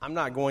I'm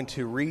not going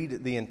to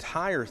read the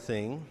entire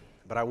thing,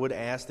 but I would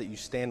ask that you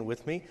stand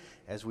with me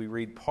as we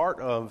read part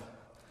of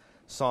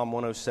Psalm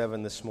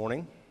 107 this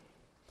morning.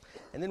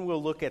 And then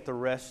we'll look at the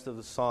rest of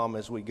the psalm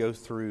as we go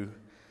through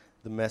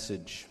the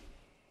message.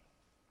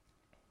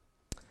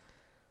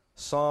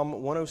 Psalm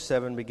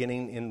 107,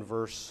 beginning in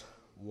verse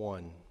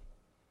 1.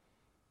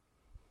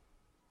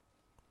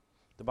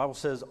 The Bible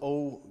says,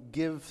 "Oh,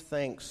 give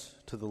thanks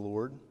to the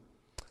Lord,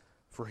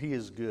 for He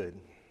is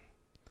good,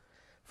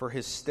 for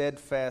His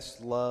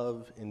steadfast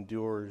love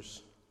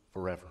endures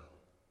forever.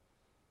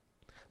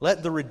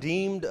 Let the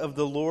redeemed of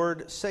the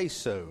Lord say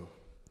so,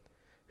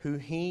 who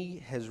He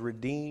has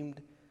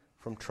redeemed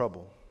from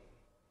trouble,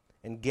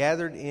 and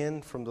gathered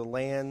in from the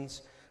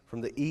lands,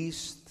 from the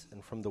east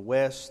and from the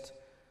west,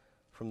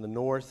 from the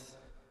north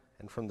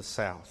and from the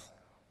south."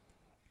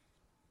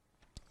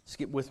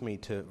 Skip with me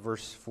to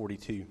verse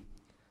 42.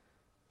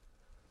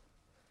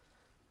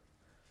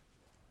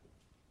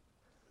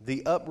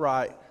 "The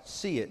upright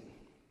see it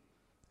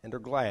and are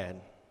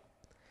glad,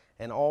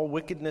 and all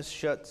wickedness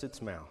shuts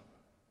its mouth.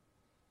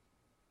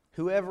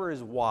 Whoever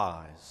is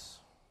wise,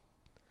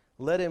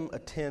 let him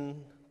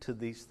attend to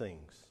these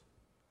things.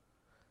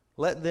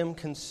 Let them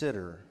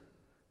consider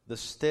the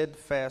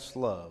steadfast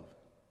love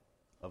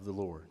of the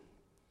Lord."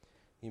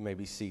 You may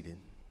be seated.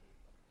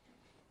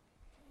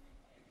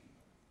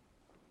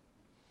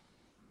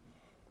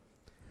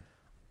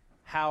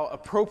 How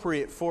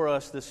appropriate for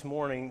us this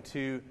morning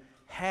to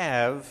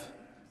have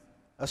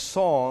a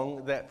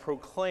song that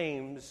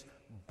proclaims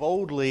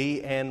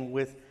boldly and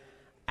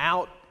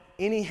without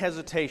any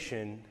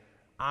hesitation,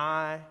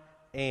 "I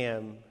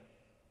am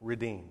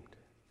redeemed.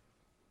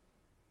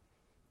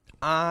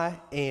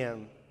 I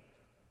am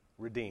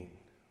redeemed.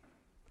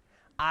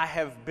 I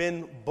have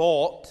been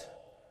bought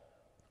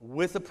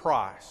with a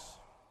price.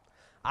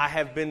 I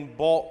have been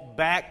bought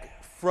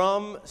back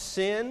from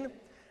sin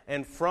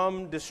and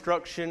from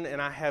destruction,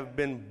 and I have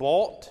been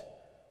bought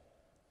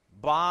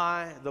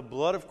by the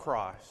blood of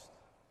Christ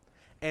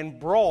and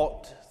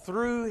brought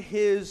through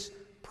His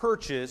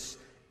purchase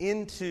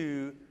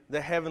into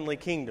the heavenly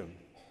kingdom."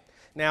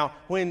 Now,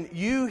 when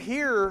you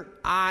hear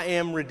 "I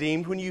am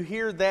redeemed," when you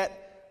hear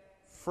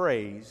that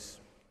phrase,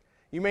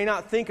 you may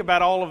not think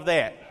about all of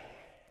that.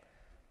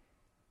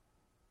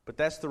 But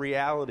that's the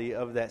reality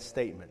of that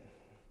statement.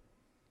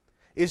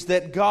 Is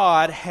that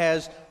God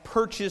has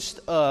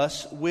purchased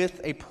us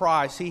with a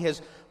price. He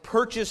has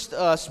purchased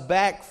us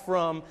back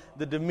from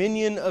the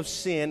dominion of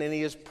sin, and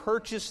He has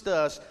purchased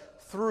us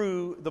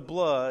through the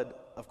blood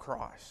of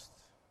Christ.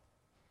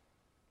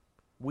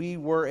 We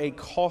were a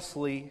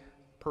costly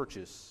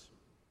purchase.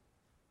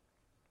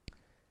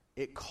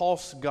 It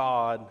costs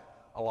God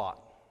a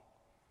lot.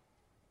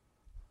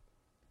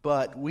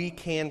 But we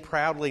can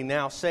proudly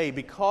now say,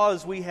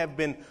 because we have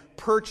been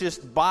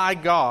purchased by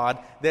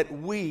God, that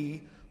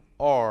we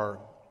are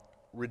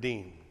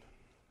redeemed.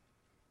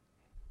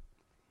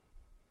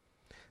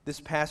 This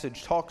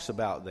passage talks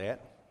about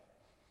that.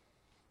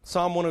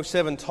 Psalm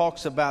 107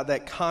 talks about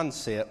that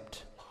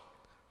concept.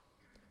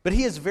 But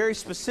he is very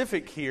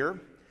specific here,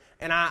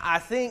 and I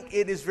think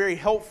it is very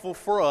helpful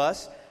for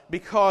us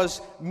because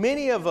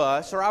many of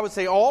us, or I would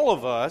say all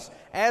of us,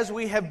 as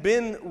we have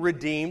been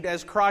redeemed,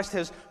 as Christ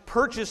has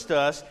purchased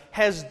us,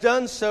 has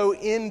done so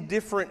in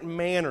different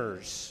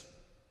manners.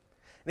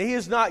 Now, He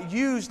has not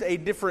used a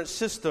different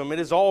system. It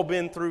has all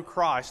been through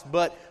Christ,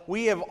 but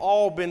we have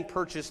all been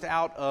purchased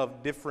out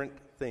of different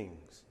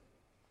things.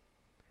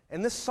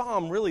 And this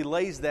psalm really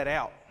lays that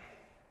out.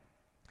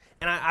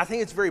 And I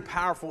think it's very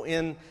powerful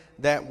in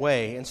that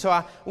way. And so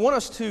I want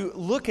us to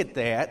look at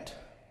that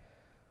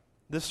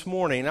this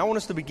morning. I want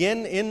us to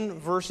begin in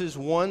verses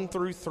 1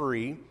 through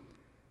 3.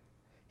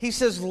 He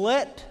says,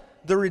 "Let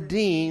the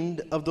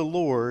redeemed of the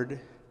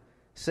Lord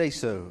say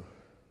so."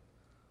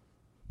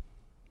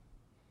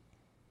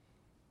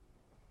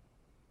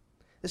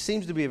 This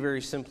seems to be a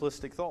very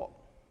simplistic thought.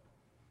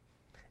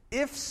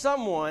 If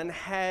someone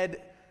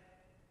had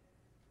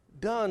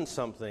done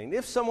something,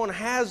 if someone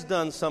has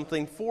done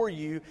something for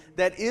you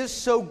that is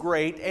so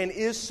great and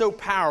is so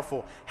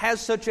powerful, has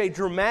such a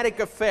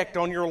dramatic effect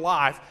on your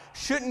life,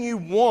 shouldn't you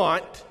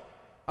want,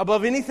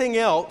 above anything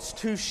else,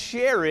 to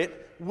share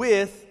it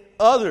with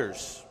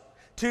others?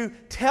 To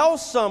tell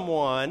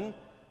someone,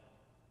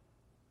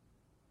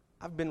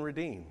 "I've been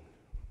redeemed.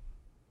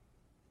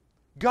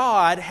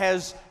 God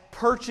has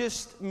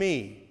purchased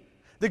me.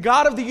 The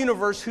God of the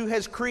universe, who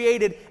has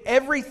created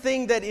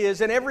everything that is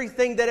and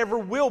everything that ever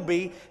will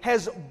be,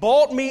 has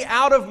bought me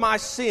out of my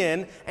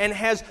sin and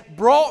has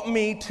brought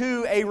me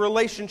to a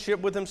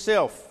relationship with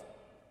Himself.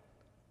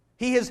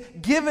 He has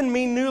given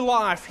me new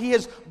life. He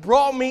has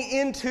brought me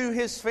into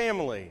His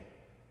family."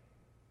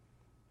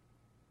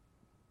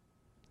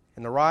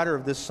 And the writer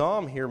of this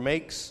psalm here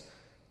makes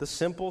the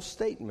simple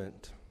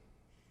statement,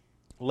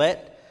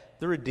 "Let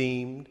the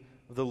redeemed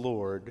of the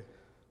Lord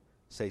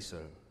say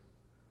so."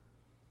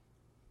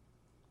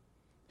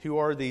 Who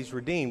are these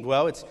redeemed?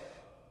 Well, it's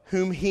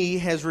whom He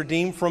has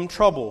redeemed from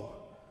trouble.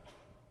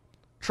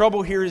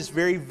 Trouble here is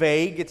very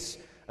vague. It's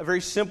a very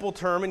simple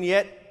term, and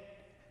yet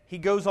he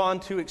goes on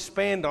to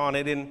expand on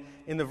it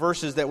in the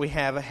verses that we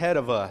have ahead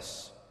of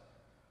us.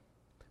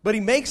 But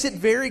he makes it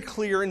very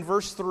clear in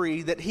verse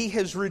 3 that he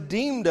has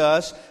redeemed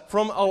us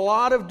from a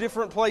lot of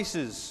different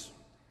places.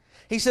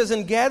 He says,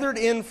 and gathered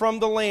in from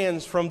the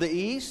lands, from the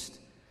east,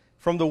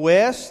 from the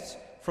west,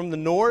 from the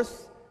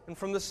north, and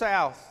from the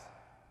south.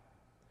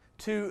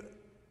 To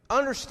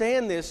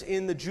understand this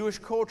in the Jewish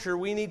culture,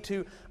 we need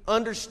to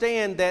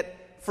understand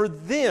that for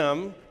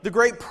them, the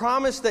great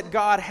promise that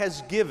God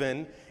has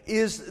given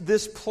is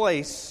this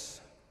place.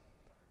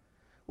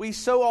 We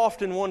so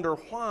often wonder,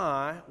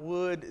 why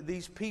would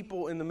these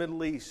people in the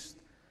Middle East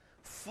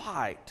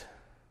fight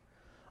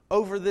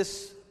over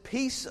this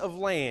piece of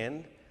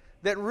land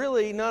that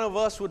really none of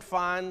us would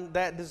find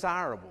that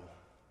desirable?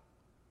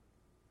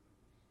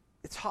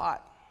 It's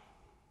hot.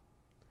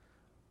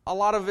 A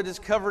lot of it is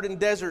covered in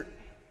desert.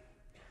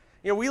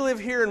 You know, we live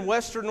here in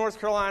western North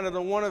Carolina,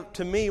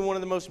 to me, one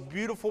of the most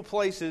beautiful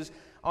places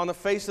on the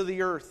face of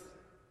the earth.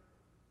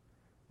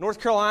 North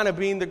Carolina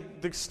being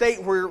the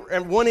state where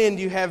at one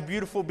end you have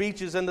beautiful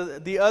beaches and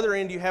the other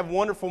end you have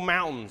wonderful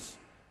mountains.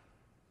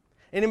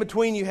 And in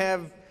between you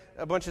have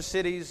a bunch of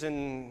cities,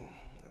 and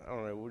I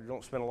don't know, we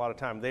don't spend a lot of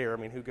time there. I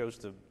mean, who goes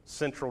to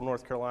central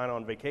North Carolina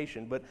on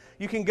vacation? But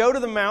you can go to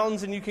the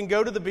mountains and you can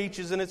go to the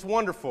beaches, and it's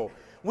wonderful.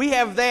 We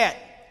have that.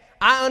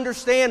 I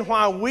understand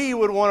why we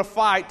would want to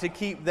fight to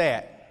keep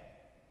that.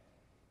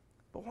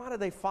 But why do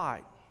they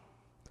fight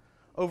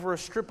over a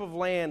strip of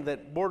land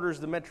that borders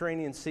the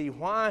Mediterranean Sea?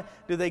 Why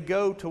do they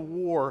go to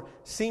war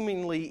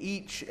seemingly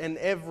each and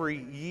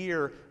every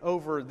year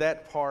over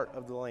that part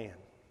of the land?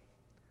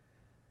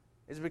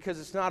 It's because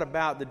it's not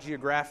about the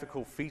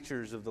geographical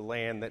features of the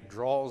land that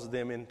draws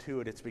them into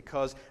it. It's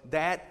because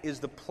that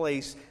is the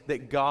place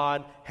that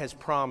God has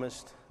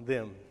promised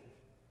them.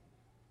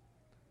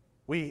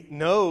 We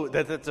know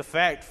that that's a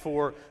fact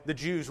for the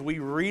Jews. We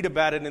read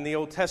about it in the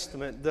Old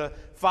Testament. The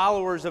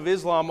followers of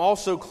Islam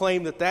also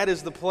claim that that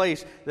is the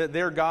place that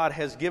their God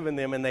has given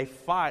them, and they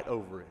fight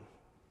over it.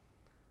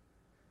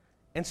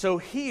 And so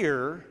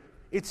here,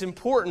 it's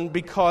important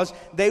because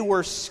they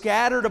were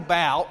scattered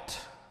about,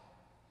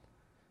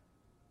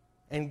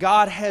 and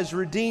God has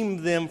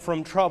redeemed them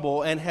from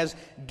trouble and has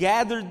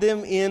gathered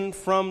them in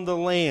from the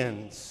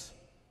lands.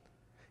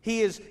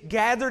 He has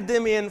gathered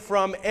them in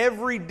from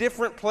every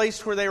different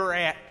place where they were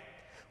at.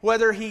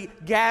 Whether He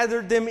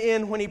gathered them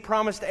in when He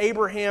promised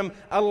Abraham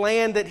a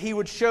land that He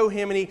would show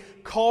him, and He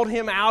called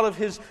him out of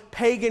his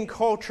pagan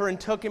culture and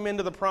took him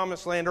into the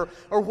promised land,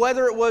 or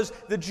whether it was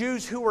the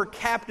Jews who were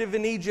captive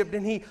in Egypt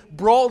and He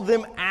brought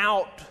them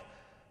out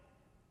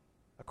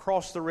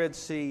across the Red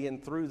Sea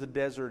and through the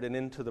desert and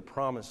into the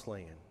promised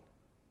land.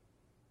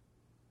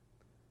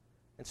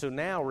 And so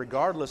now,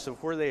 regardless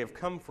of where they have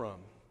come from,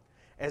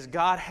 as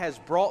God has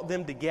brought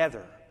them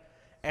together,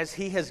 as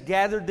He has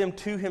gathered them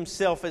to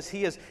Himself, as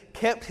He has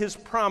kept His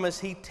promise,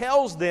 He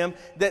tells them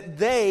that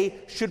they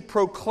should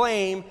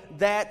proclaim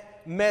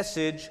that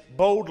message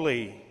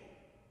boldly.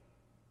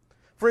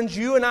 Friends,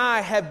 you and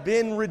I have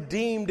been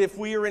redeemed if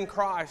we are in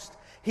Christ.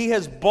 He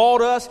has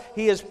bought us,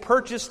 He has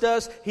purchased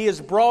us, He has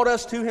brought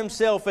us to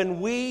Himself, and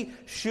we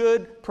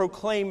should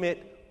proclaim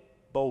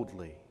it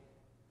boldly.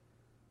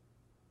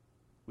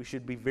 We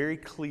should be very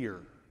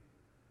clear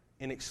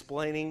in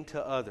explaining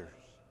to others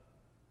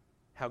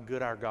how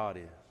good our God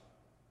is.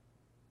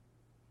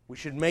 We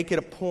should make it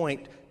a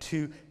point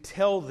to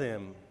tell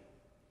them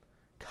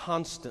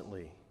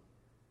constantly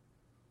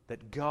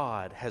that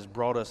God has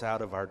brought us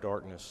out of our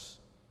darkness.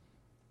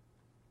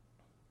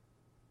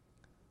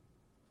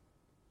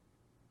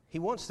 He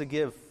wants to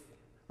give,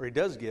 or He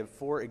does give,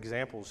 4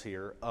 examples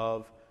here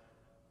of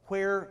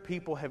where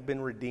people have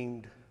been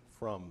redeemed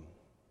from.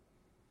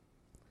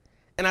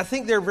 And I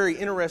think they're very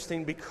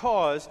interesting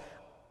because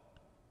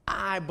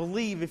I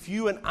believe if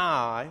you and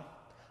I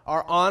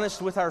are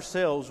honest with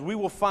ourselves, we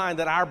will find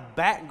that our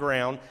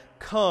background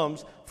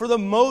comes, for the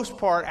most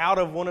part, out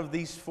of one of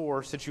these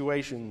 4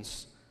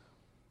 situations.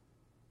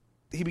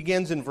 He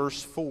begins in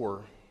verse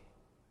 4.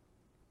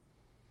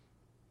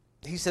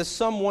 He says,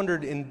 some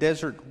wandered in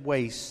desert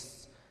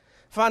wastes,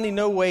 finding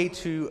no way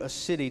to a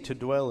city to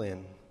dwell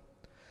in.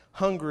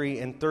 Hungry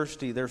and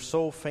thirsty, their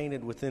soul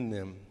fainted within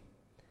them.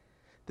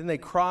 Then they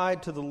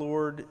cried to the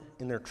Lord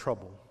in their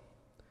trouble,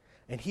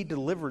 and He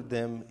delivered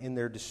them in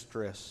their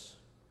distress.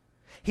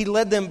 He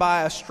led them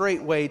by a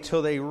straight way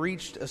till they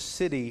reached a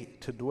city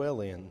to dwell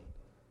in.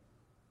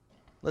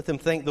 Let them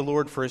thank the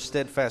Lord for His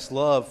steadfast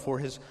love, for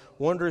His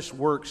wondrous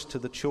works to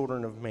the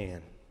children of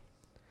man.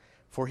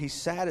 For He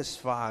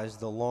satisfies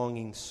the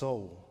longing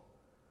soul,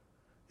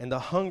 and the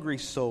hungry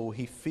soul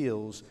He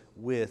fills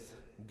with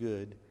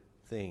good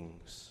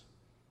things.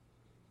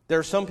 There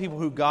are some people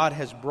who God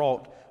has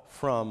brought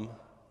from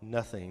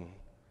nothing.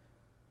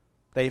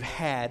 They've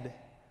had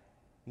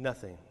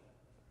nothing.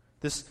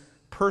 This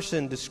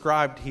person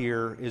described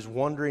here is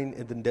wandering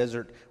in the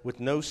desert with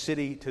no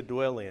city to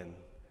dwell in.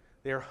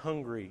 They're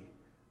hungry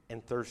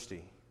and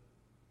thirsty.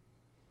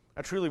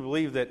 I truly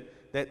believe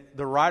that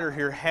the writer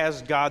here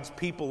has God's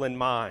people in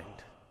mind.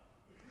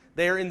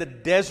 They are in the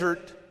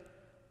desert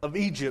of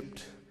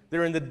Egypt.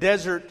 They're in the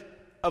desert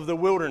of the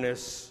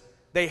wilderness.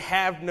 They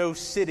have no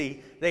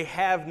city. They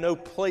have no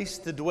place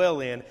to dwell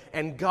in.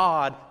 And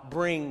God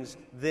brings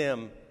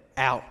them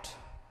out.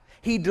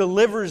 He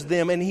delivers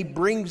them and He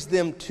brings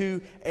them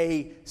to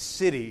a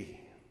city.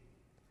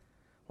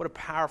 What a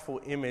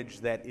powerful image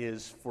that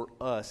is for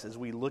us as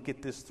we look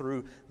at this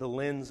through the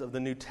lens of the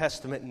New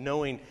Testament,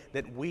 knowing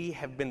that we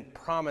have been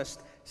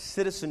promised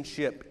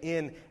citizenship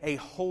in a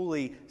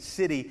holy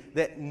city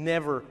that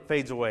never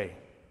fades away.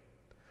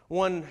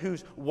 One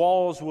whose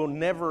walls will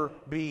never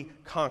be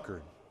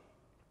conquered.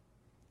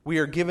 We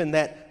are given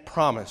that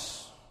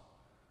promise.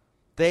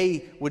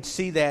 They would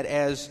see that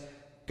as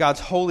God's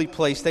holy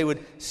place. They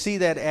would see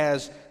that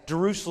as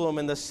Jerusalem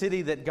and the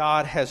city that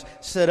God has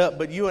set up.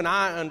 But you and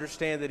I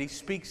understand that He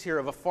speaks here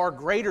of a far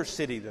greater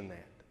city than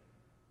that.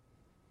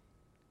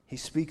 He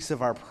speaks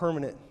of our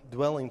permanent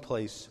dwelling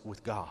place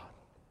with God.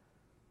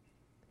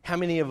 How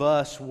many of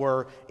us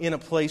were in a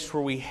place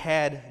where we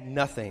had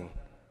nothing?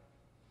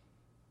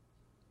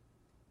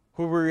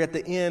 Where we were at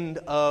the end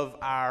of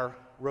our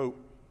rope?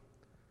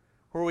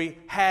 Where we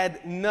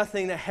had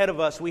nothing ahead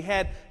of us. We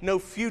had no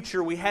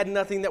future. We had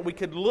nothing that we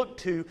could look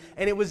to.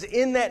 And it was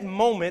in that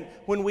moment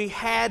when we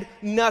had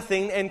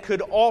nothing and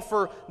could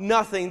offer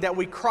nothing that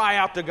we cry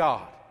out to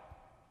God.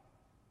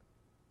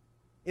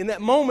 In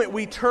that moment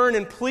we turn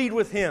and plead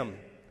with Him.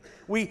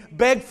 We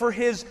beg for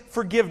His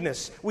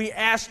forgiveness. We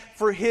ask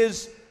for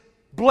His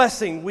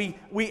blessing.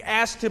 We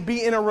ask to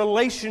be in a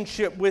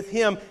relationship with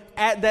Him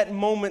at that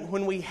moment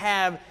when we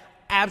have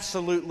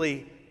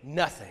absolutely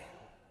nothing.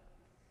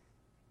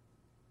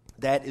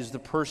 That is the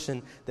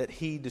person that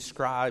he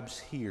describes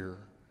here.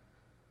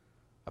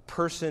 A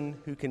person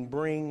who can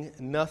bring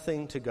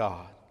nothing to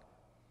God,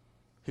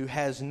 who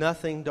has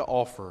nothing to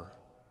offer.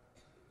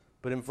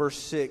 But in verse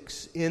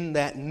 6, in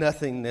that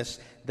nothingness,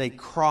 they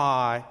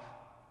cry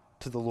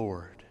to the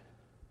Lord,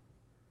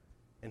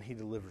 and He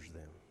delivers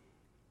them.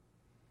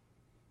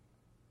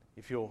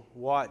 If you'll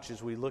watch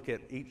as we look at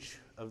each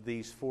of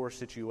these four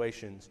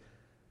situations,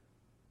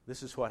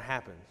 this is what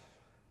happens.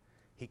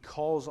 He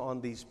calls on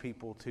these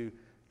people to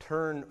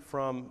turn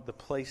from the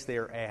place they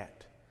are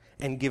at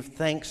and give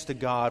thanks to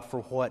God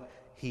for what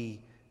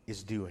He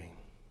is doing.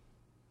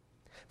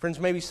 Friends,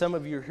 maybe some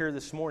of you are here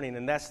this morning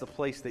and that's the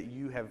place that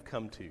you have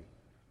come to.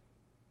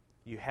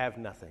 You have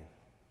nothing.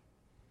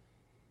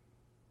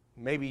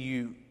 Maybe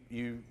you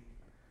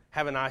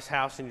have a nice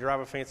house and you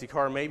drive a fancy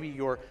car. Maybe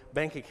your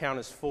bank account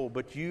is full,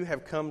 but you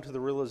have come to the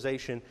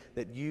realization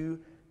that you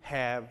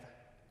have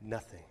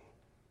nothing.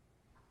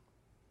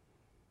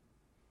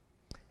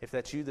 If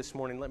that's you this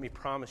morning, let me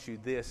promise you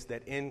this,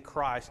 that in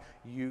Christ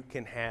you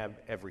can have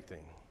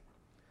everything.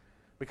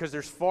 Because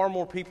there's far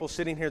more people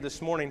sitting here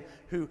this morning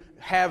who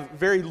have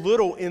very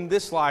little in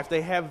this life.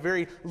 They have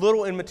very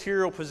little in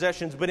material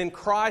possessions, but in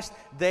Christ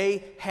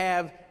they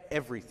have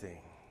everything.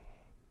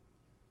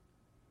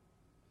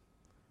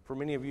 For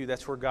many of you,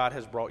 that's where God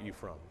has brought you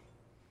from.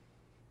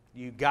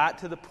 You got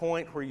to the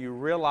point where you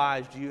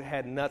realized you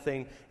had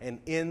nothing, and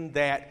in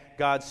that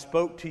God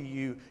spoke to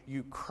you.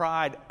 You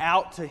cried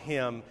out to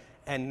Him.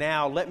 And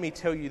now, let me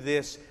tell you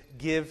this,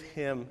 give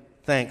Him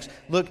thanks.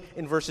 Look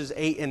in verses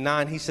 8 and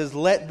 9. He says,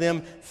 let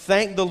them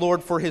thank the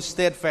Lord for His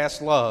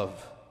steadfast love,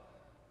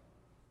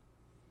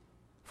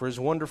 for His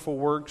wonderful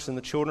works in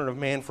the children of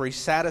man, for He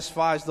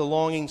satisfies the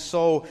longing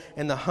soul,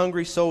 and the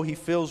hungry soul He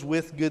fills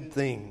with good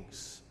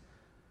things.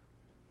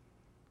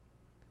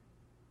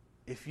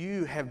 If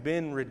you have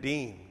been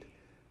redeemed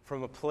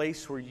from a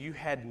place where you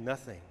had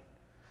nothing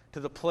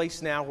to the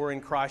place now where in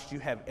Christ you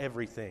have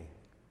everything,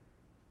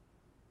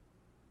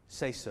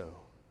 say so.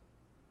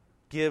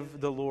 Give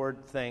the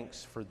Lord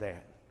thanks for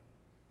that.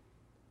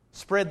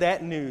 Spread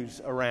that news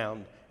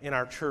around in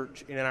our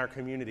church and in our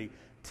community.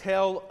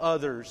 Tell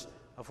others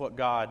of what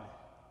God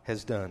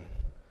has done.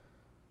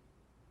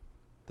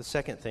 The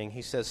second thing,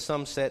 he says,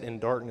 some sat in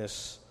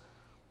darkness.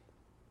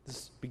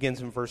 This begins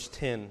in verse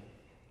 10.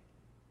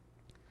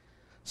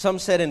 Some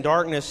sat in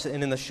darkness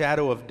and in the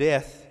shadow of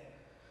death,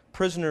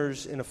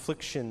 prisoners in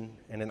affliction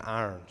and in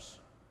irons.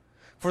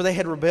 For they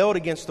had rebelled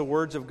against the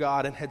words of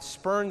God and had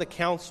spurned the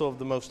counsel of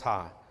the Most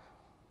High.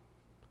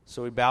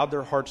 So He bowed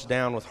their hearts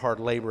down with hard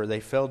labor. They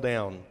fell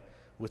down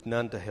with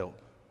none to help.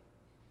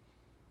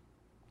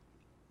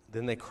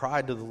 Then they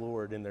cried to the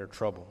Lord in their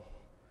trouble,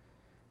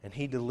 and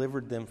He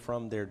delivered them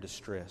from their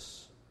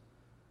distress.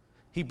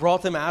 He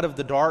brought them out of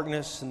the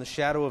darkness and the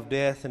shadow of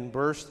death and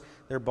burst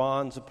their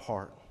bonds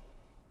apart.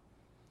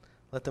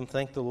 Let them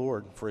thank the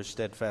Lord for His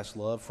steadfast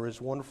love, for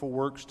His wonderful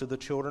works to the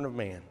children of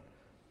man.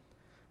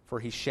 For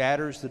He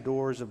shatters the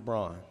doors of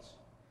bronze,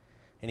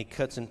 and He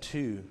cuts in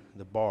two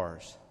the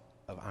bars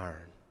of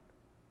iron.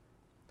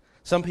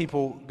 Some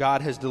people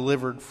God has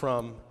delivered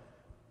from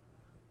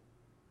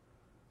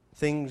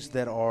things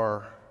that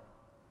are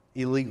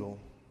illegal,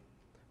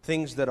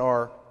 things that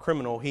are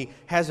criminal. He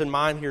has in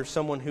mind here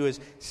someone who is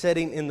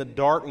sitting in the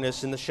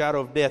darkness, in the shadow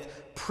of death,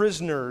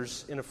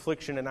 prisoners in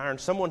affliction and iron,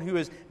 someone who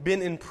has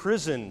been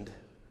imprisoned,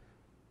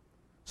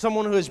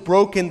 someone who has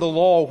broken the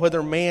law,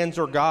 whether man's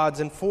or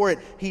God's, and for it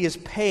he is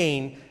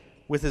paying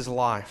with his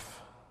life.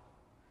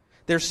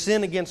 Their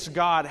sin against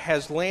God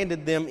has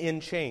landed them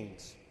in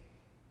chains.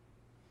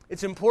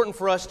 It's important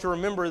for us to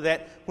remember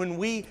that when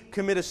we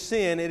commit a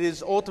sin, it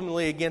is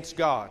ultimately against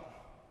God.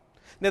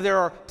 Now, there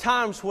are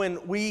times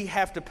when we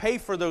have to pay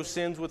for those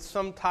sins with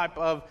some type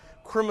of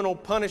criminal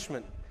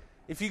punishment.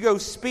 If you go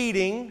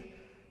speeding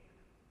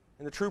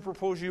and the trooper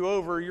pulls you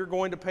over, you're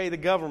going to pay the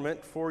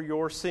government for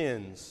your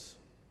sins.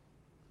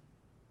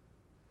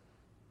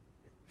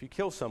 If you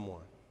kill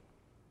someone,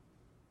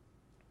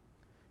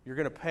 you're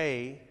going to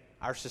pay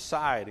our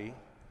society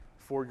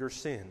for your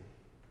sin.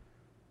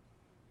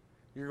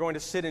 You're going to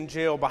sit in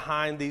jail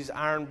behind these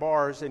iron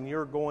bars, and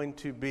you're going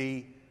to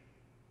be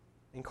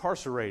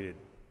incarcerated,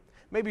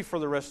 maybe for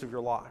the rest of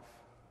your life.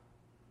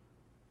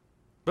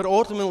 But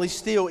ultimately,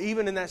 still,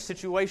 even in that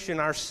situation,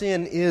 our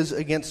sin is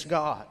against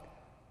God.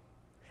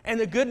 And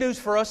the good news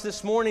for us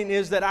this morning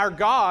is that our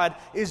God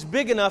is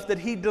big enough that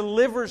He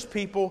delivers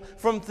people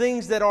from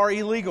things that are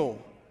illegal.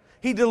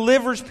 He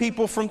delivers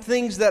people from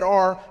things that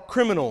are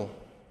criminal.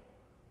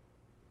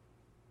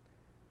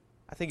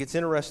 I think it's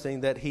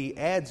interesting that He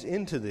adds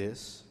into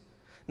this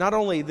not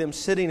only them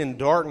sitting in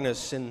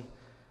darkness,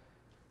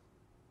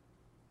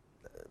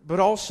 but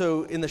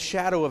also in the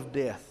shadow of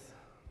death.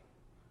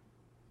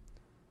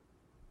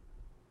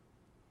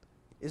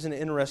 Isn't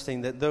it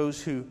interesting that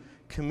those who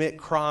commit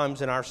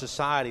crimes in our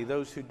society,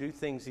 those who do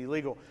things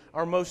illegal,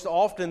 are most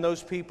often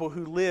those people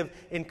who live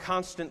in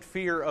constant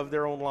fear of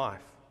their own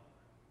life?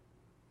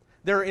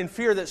 They're in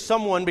fear that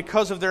someone,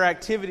 because of their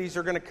activities,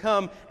 are going to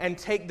come and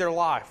take their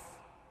life.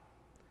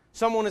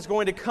 Someone is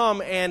going to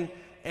come and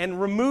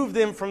remove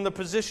them from the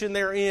position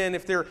they're in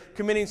if they're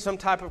committing some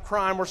type of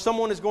crime, or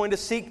someone is going to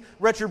seek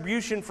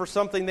retribution for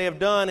something they have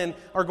done and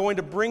are going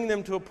to bring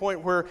them to a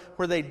point where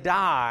they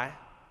die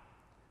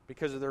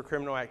because of their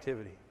criminal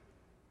activity.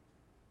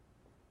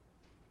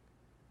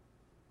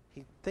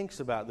 He thinks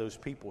about those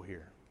people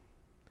here.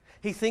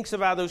 He thinks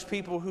about those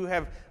people who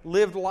have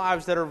lived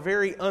lives that are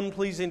very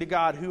unpleasing to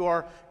God, who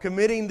are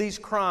committing these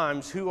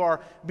crimes, who are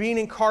being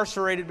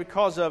incarcerated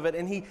because of it.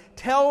 And He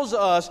tells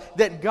us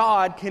that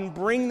God can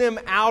bring them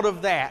out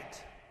of that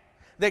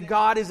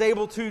God is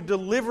able to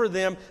deliver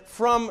them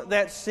from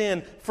that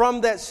sin,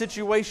 from that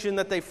situation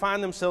that they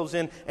find themselves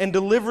in, and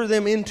deliver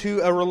them into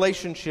a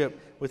relationship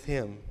with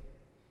Him.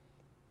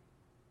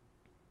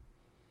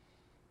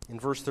 In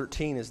verse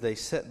 13, as they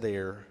sat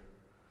there,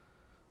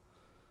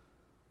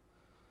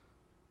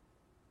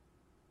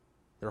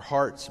 their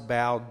hearts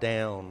bowed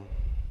down.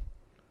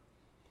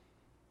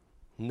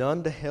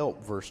 None to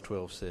help, verse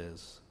 12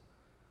 says.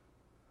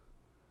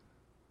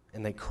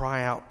 And they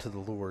cry out to the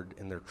Lord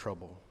in their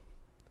trouble.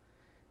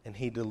 And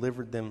He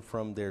delivered them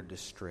from their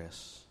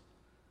distress.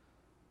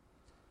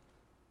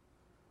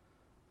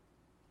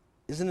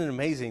 Isn't it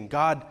amazing?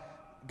 God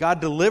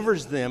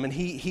delivers them, and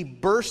He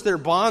bursts their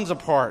bonds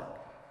apart.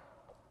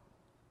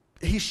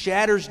 He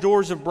shatters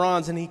doors of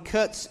bronze and He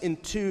cuts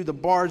into the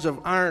bars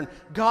of iron.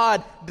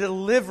 God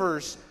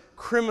delivers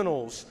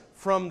criminals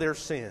from their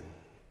sin.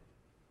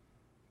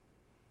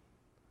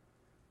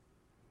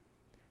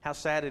 How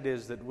sad it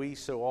is that we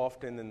so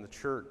often in the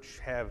church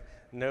have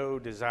no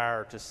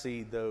desire to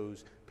see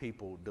those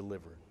people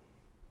delivered.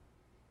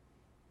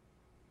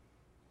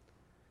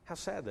 How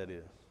sad that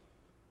is.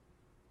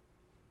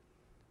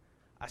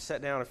 I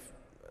sat down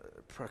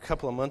a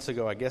couple of months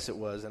ago, I guess it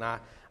was, and I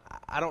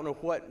don't know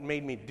what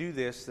made me do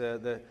this.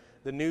 The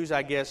news,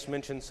 I guess,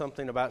 mentioned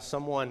something about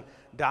someone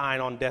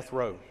dying on death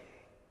row.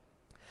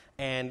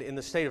 And in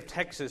the state of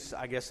Texas,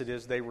 I guess it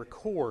is, they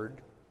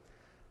record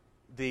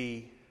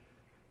the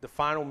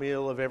final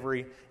meal of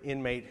every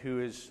inmate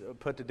who is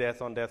put to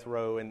death on death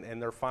row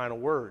and their final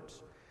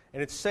words.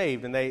 And it's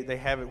saved, and they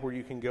have it where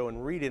you can go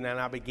and read it. And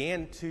I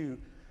began to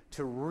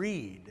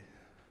read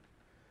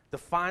the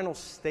final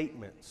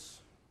statements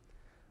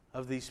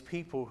of these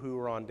people who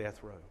are on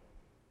death row.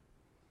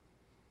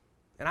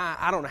 And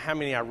I don't know how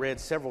many I read,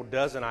 several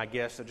dozen, I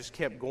guess. I just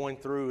kept going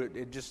through it.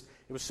 It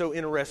was so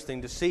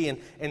interesting to see.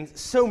 And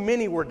so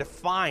many were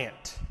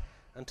defiant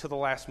until the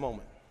last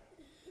moment.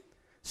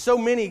 So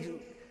many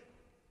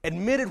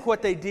admitted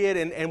what they did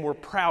and were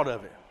proud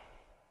of it.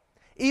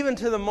 Even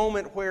to the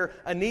moment where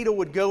a needle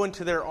would go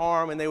into their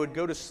arm and they would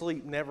go to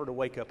sleep, never to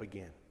wake up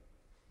again.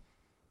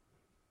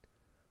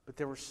 But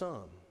there were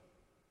some,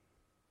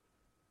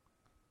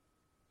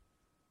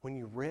 when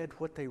you read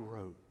what they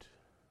wrote,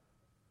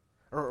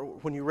 or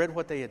when you read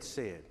what they had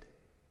said,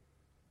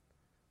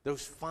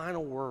 those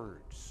final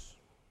words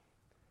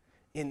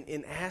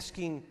in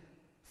asking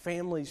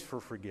families for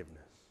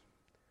forgiveness,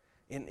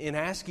 in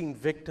asking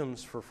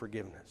victims for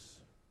forgiveness,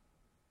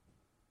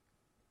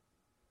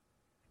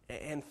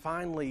 and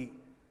finally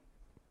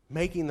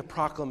making the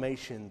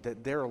proclamation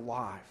that their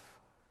life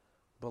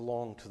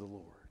belonged to the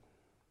Lord.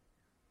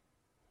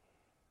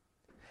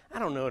 I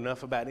don't know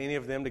enough about any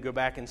of them to go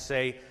back and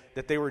say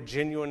that they were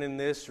genuine in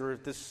this, or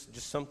if this is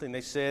just something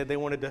they said. They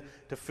wanted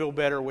to feel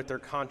better with their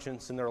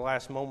conscience in their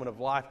last moment of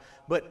life.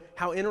 But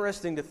how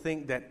interesting to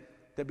think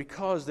that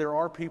because there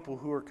are people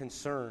who are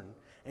concerned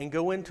and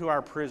go into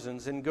our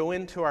prisons and go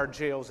into our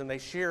jails, and they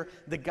share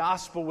the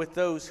gospel with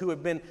those who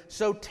have been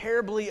so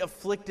terribly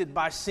afflicted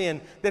by sin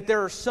that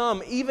there are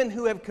some even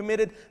who have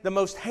committed the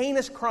most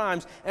heinous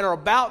crimes and are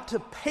about to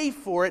pay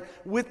for it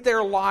with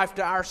their life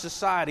to our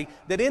society,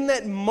 that in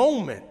that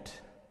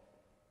moment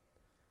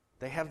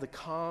they have the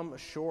calm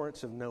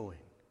assurance of knowing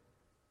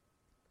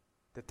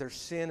that their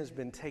sin has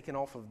been taken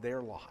off of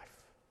their life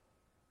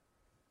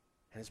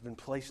and has been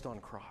placed on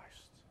Christ.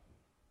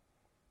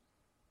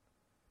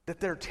 That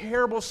their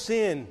terrible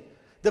sin,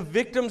 the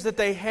victims that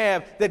they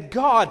have, that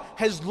God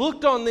has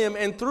looked on them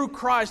and through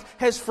Christ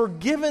has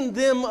forgiven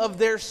them of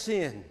their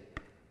sin.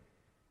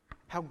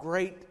 How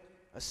great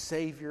a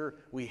Savior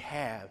we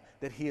have,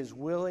 that He is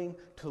willing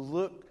to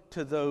look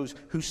to those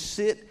who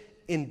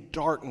sit in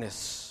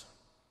darkness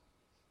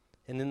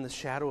and in the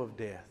shadow of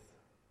death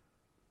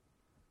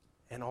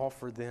and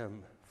offer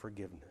them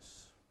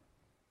forgiveness.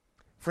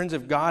 Friends,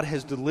 if God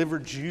has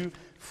delivered you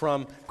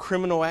from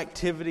criminal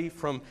activity,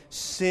 from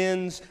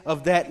sins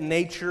of that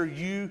nature,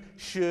 you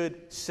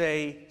should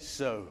say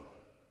so.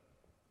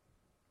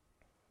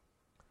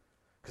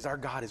 Because our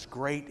God is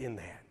great in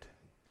that.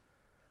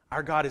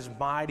 Our God is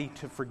mighty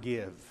to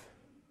forgive.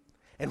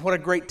 And what a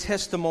great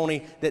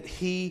testimony that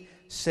He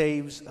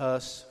saves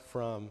us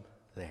from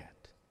that.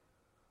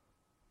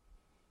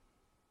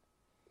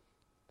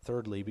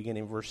 Thirdly,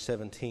 beginning verse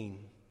 17.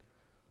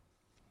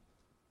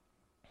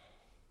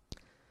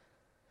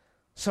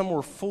 Some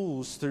were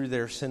fools through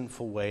their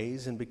sinful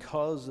ways, and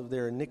because of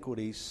their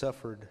iniquities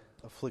suffered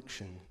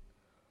affliction.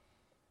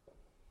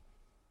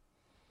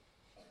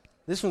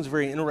 This one's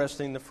very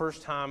interesting. The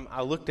first time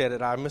I looked at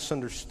it, I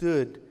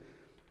misunderstood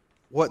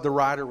what the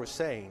writer was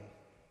saying.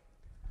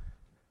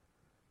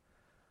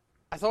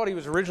 I thought he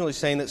was originally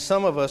saying that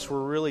some of us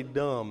were really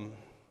dumb,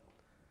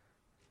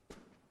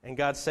 and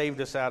God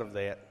saved us out of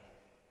that.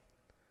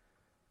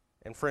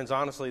 And friends,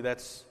 honestly,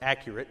 that's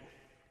accurate.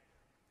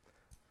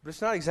 But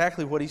it's not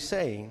exactly what he's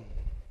saying.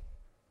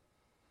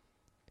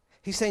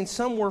 He's saying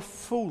some were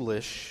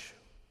foolish.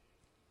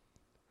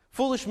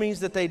 Foolish means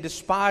that they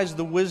despised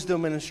the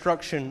wisdom and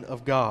instruction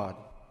of God.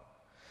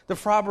 The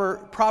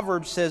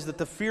proverb says that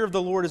the fear of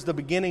the Lord is the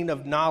beginning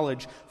of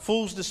knowledge.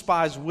 Fools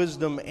despise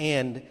wisdom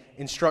and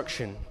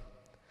instruction.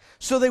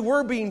 So they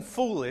were being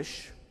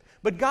foolish,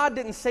 but God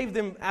didn't save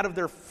them out of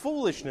their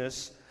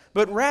foolishness,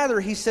 but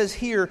rather, he says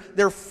here,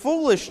 their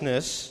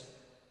foolishness,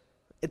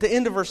 at the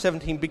end of verse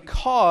 17,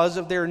 because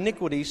of their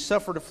iniquities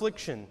suffered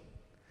affliction.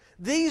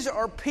 These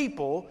are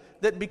people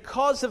that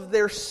because of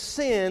their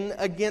sin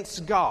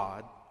against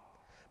God,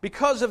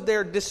 because of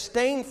their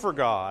disdain for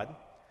God,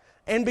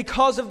 and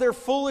because of their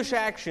foolish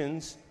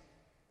actions,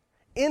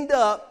 end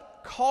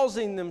up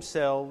causing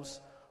themselves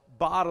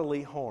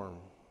bodily harm.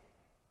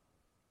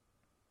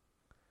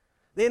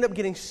 They end up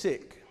getting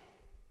sick.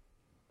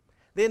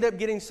 They end up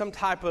getting some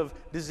type of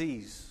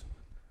disease.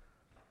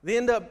 They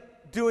end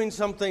up doing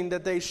something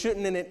that they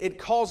shouldn't, and it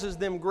causes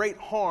them great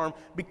harm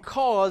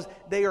because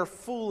they are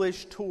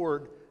foolish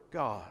toward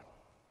God.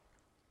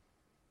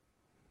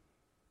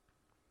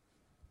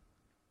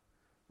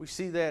 We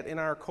see that in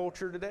our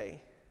culture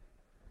today.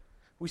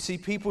 We see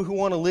people who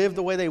want to live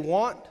the way they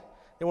want.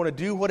 They want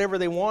to do whatever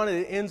they want, and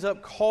it ends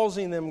up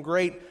causing them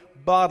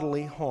great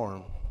bodily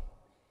harm.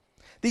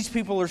 These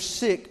people are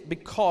sick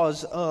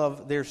because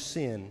of their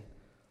sin.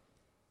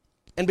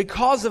 And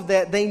because of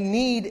that, they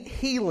need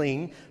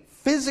healing,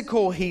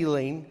 physical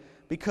healing,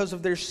 because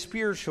of their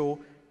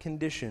spiritual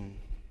condition.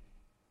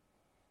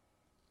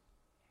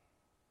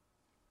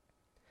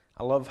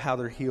 I love how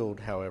they're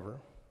healed, however,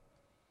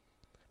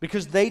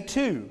 because they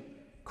too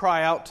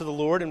cry out to the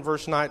Lord in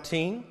verse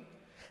 19.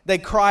 They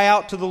cry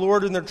out to the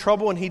Lord in their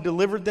trouble, and He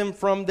delivered them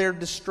from their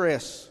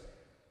distress.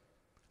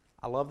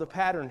 I love the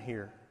pattern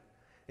here.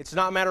 It's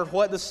not matter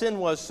what the sin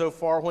was so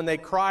far. When they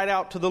cried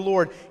out to the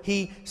Lord,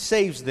 He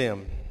saves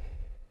them.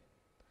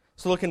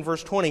 So look in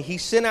verse 20. He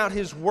sent out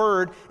His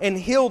word and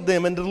healed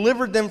them and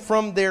delivered them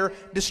from their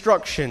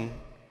destruction.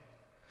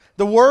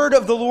 The word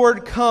of the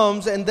Lord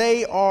comes and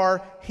they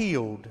are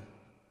healed.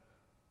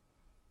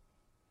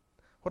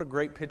 What a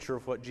great picture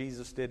of what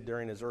Jesus did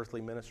during His earthly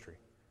ministry.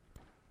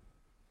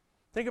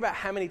 Think about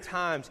how many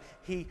times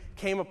He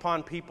came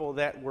upon people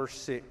that were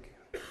sick.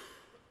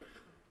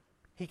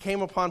 He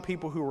came upon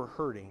people who were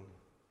hurting.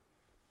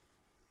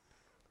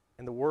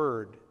 And the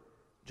word,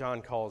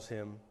 John calls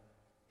Him,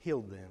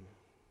 healed them.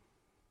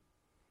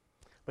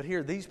 But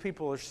here, these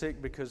people are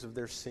sick because of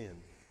their sin.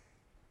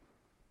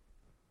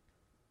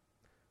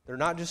 They're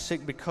not just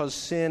sick because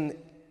sin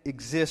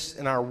exists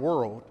in our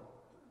world,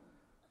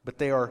 but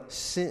they are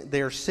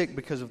sick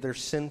because of their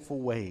sinful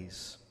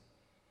ways.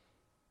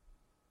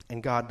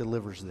 And God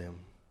delivers them.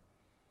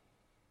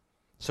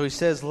 So He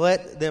says,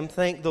 let them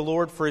thank the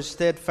Lord for His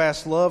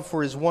steadfast love,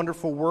 for His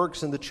wonderful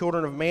works in the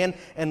children of man,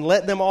 and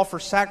let them offer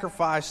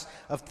sacrifice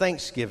of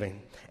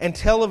thanksgiving, and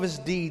tell of His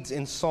deeds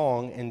in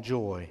song and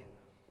joy.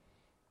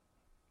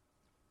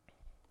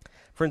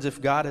 Friends,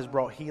 if God has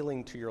brought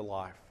healing to your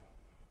life,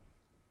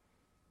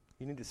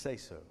 you need to say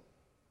so.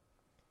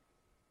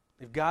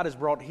 If God has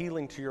brought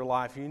healing to your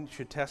life, you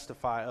should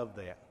testify of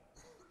that.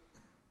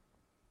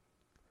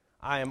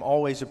 I am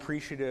always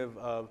appreciative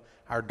of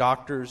our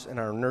doctors and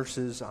our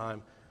nurses.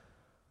 I'm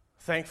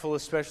thankful,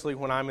 especially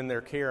when I'm in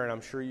their care, and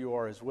I'm sure you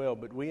are as well.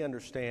 But we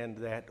understand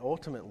that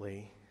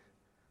ultimately,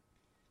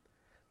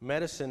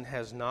 medicine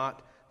has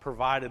not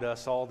provided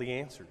us all the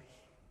answers.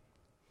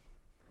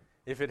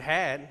 If it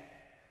had,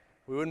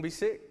 we wouldn't be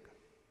sick.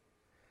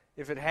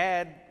 If it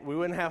had, we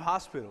wouldn't have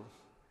hospitals.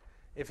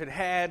 If it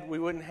had, we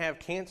wouldn't have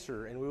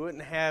cancer, and we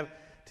wouldn't have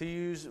to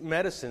use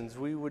medicines.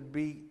 We would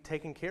be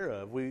taken care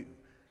of. We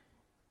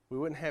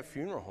wouldn't have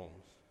funeral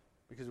homes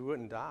because we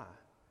wouldn't die.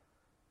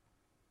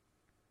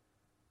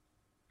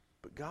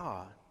 But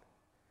God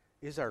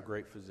is our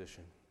great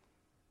physician.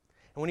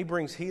 And when He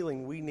brings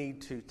healing, we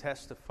need to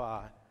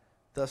testify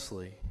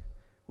thusly.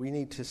 We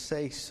need to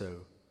say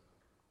so.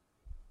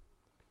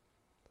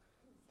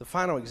 The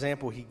final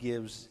example He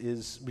gives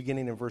is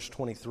beginning in verse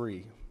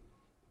 23.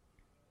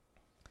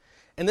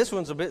 And this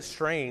one's a bit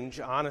strange,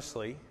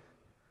 honestly.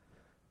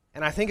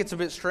 And I think it's a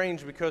bit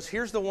strange because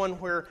here's the one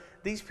where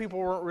these people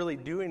weren't really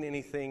doing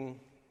anything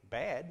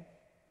bad.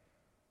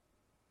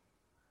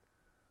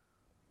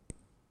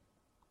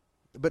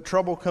 But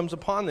trouble comes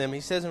upon them.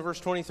 He says in verse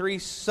 23,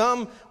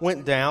 some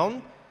went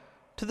down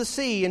to the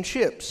sea in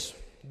ships,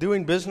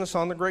 doing business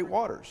on the great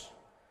waters.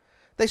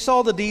 They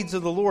saw the deeds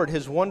of the Lord,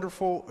 His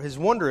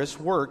wondrous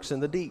works in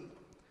the deep.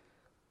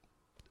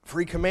 For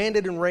He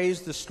commanded and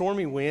raised the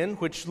stormy wind,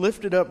 which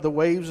lifted up the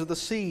waves of the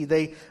sea.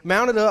 They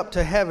mounted up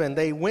to heaven.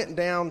 They went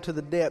down to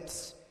the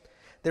depths.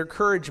 Their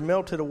courage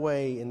melted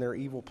away in their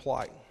evil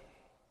plight.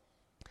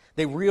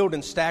 They reeled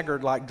and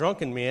staggered like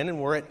drunken men and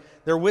were at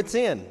their wits'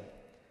 end.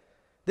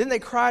 Then they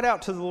cried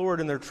out to the Lord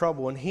in their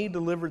trouble, and He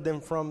delivered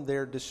them from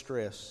their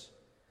distress.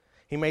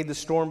 He made the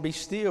storm be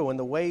still, and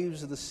the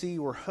waves of the sea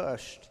were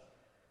hushed.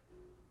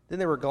 Then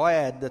they were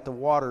glad that the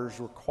waters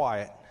were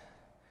quiet,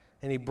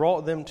 and He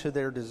brought them to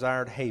their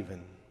desired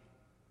haven.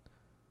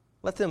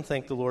 Let them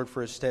thank the Lord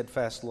for His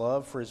steadfast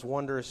love, for His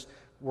wondrous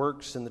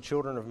works in the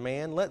children of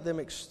man. Let them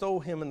extol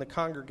Him in the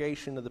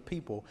congregation of the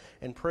people,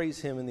 and praise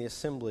Him in the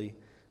assembly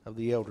of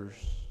the elders.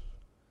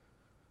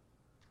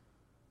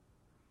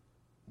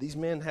 These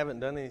men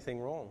haven't done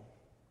anything wrong.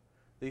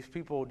 These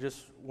people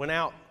just went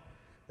out.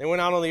 They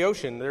went out on the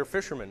ocean. They're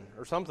fishermen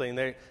or something.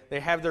 They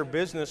have their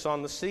business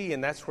on the sea,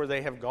 and that's where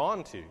they have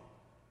gone to.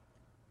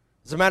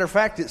 As a matter of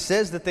fact, it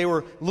says that they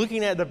were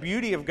looking at the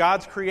beauty of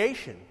God's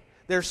creation.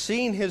 They're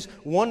seeing His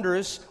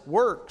wondrous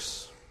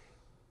works.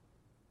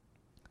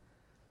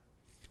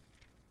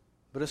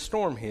 But a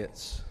storm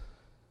hits.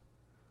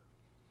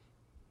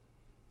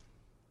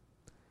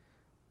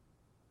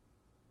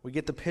 We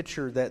get the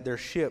picture that their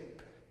ship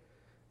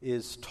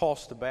is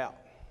tossed about.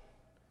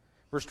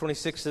 Verse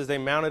 26 says they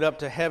mounted up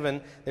to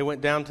heaven, they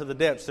went down to the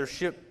depths. Their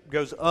ship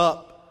goes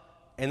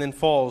up and then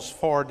falls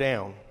far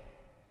down.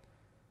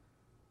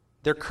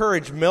 Their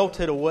courage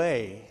melted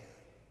away.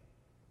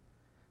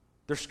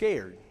 They're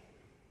scared.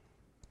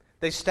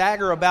 They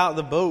stagger about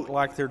the boat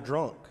like they're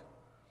drunk.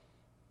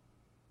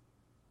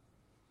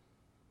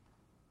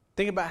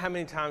 Think about how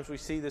many times we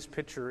see this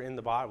picture in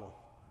the Bible.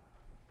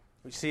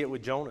 We see it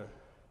with Jonah.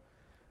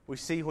 We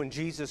see when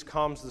Jesus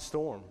calms the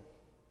storm.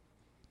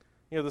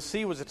 You know, the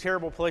sea was a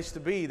terrible place to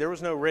be. There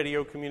was no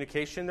radio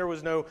communication. There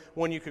was no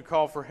one you could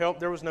call for help.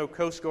 There was no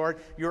Coast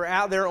Guard. You were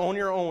out there on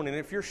your own. And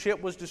if your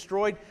ship was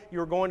destroyed, you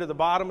were going to the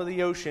bottom of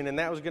the ocean, and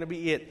that was going to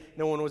be it.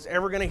 No one was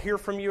ever going to hear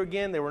from you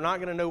again. They were not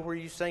going to know where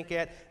you sank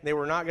at. They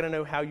were not going to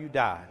know how you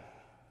died.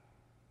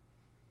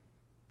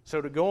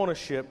 So to go on a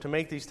ship, to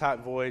make these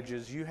type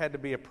voyages, you had to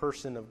be a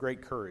person of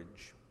great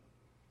courage.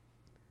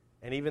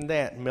 And even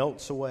that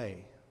melts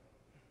away.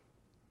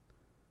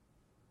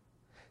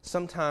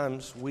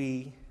 Sometimes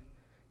we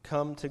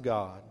come to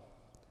God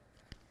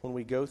when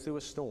we go through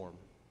a storm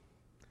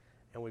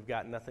and we've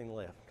got nothing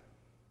left.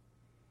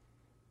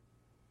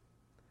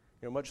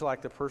 You know, much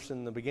like the person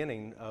in the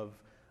beginning of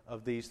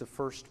these, the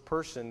first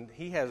person,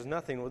 he has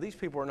nothing. Well, these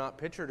people are not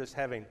pictured as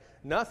having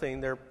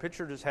nothing. They're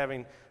pictured as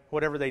having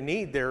whatever they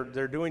need.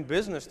 They're doing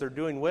business. They're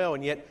doing well.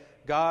 And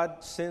yet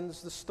God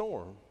sends the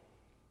storm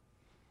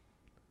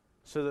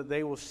so that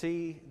they will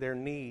see their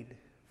need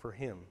for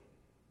Him.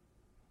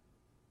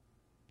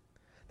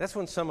 That's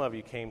when some of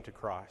you came to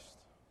Christ.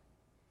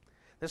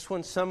 That's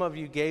when some of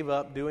you gave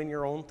up doing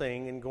your own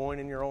thing and going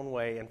in your own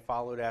way and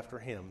followed after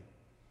Him.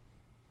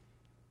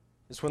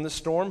 It's when the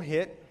storm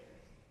hit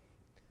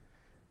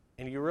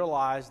and you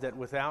realized that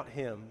without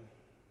Him,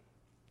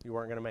 you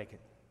weren't going to make it.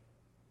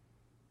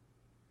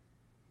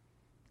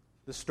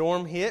 The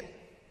storm hit,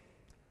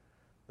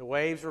 the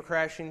waves were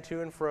crashing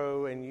to and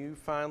fro, and you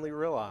finally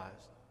realized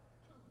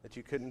that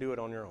you couldn't do it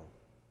on your own.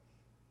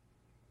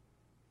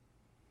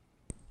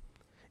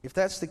 If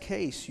that's the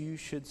case, you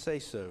should say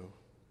so.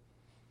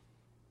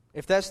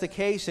 If that's the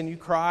case and you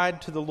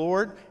cried to the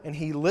Lord and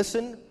He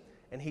listened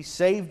and He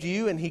saved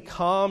you and He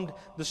calmed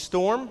the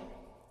storm,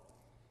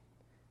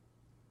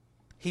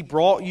 He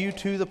brought you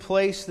to the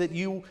place that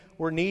you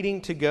were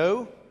needing to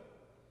go,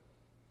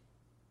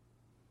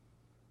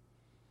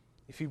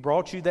 if He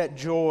brought you that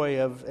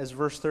joy of, as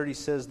verse 30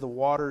 says, the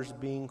waters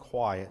being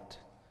quiet,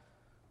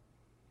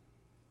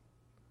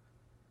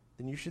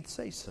 then you should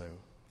say so.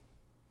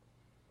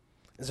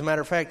 As a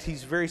matter of fact,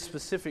 he's very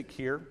specific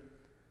here,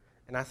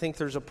 and I think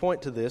there's a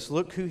point to this.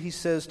 Look who he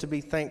says to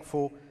be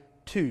thankful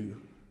to.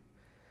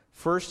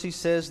 First, he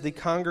says the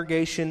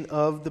congregation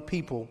of the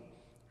people.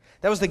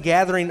 That was the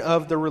gathering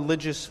of the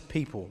religious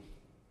people.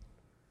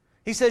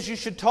 He says you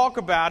should talk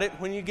about it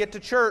when you get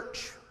to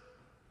church.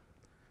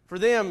 For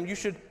them, you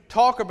should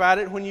talk about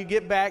it when you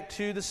get back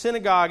to the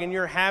synagogue and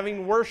you're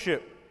having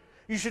worship.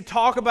 You should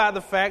talk about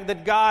the fact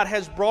that God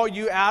has brought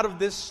you out of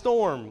this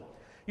storm.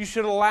 You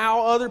should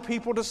allow other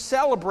people to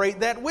celebrate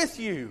that with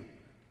you.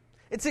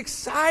 It's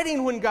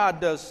exciting when God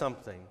does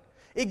something.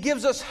 It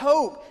gives us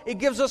hope. It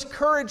gives us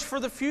courage for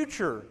the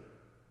future.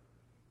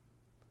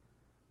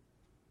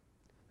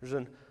 There's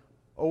an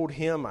old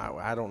hymn,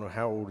 I don't know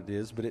how old it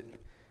is, but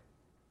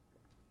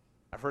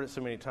I've heard it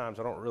so many times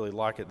I don't really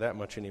like it that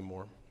much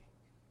anymore.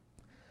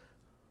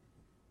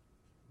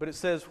 But it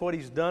says, what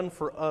He's done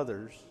for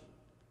others,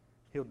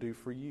 He'll do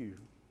for you.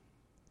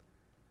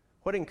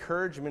 What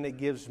encouragement it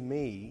gives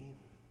me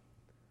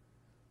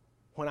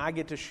when I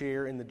get to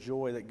share in the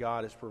joy that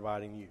God is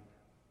providing you.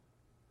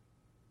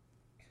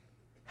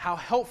 How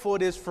helpful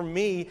it is for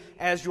me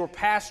as your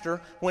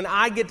pastor when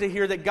I get to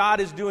hear that God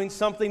is doing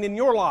something in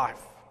your life.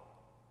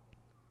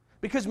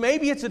 Because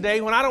maybe it's a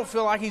day when I don't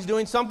feel like He's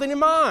doing something in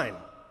mine.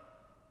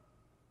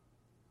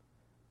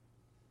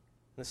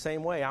 In the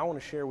same way, I want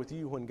to share with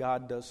you when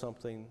God does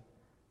something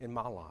in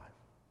my life.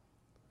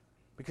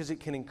 Because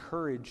it can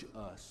encourage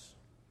us.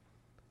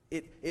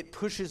 It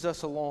pushes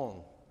us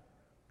along.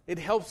 It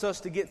helps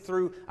us to get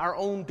through our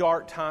own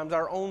dark times,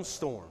 our own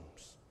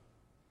storms.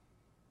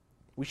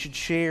 We should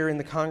share in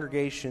the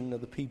congregation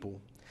of the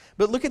people.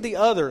 But look at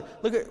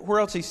where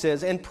else he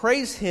says, and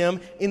praise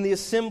Him in the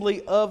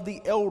assembly of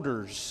the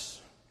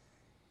elders.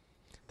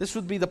 This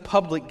would be the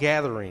public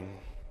gathering.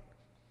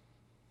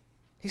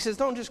 He says,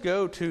 don't just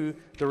go to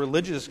the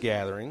religious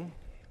gathering.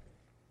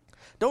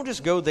 Don't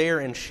just go there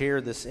and share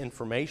this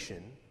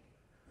information,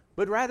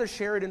 but rather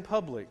share it in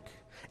public.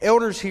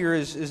 Elders here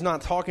is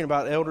not talking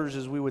about elders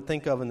as we would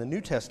think of in the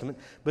New Testament,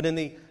 but in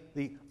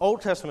the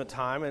Old Testament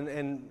time,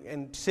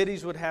 and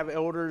cities would have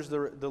elders,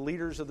 the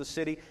leaders of the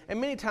city,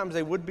 and many times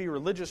they would be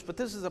religious, but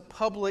this is a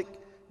public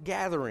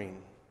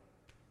gathering.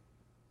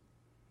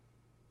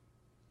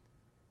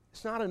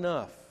 It's not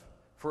enough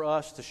for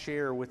us to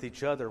share with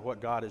each other what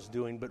God is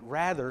doing, but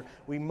rather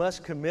we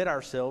must commit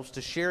ourselves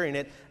to sharing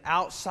it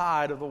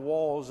outside of the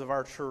walls of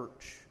our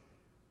church.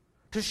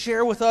 To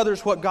share with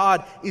others what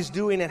God is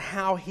doing and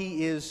how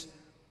He is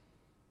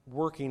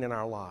working in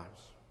our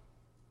lives.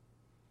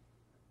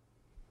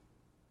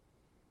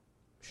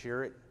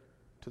 Share it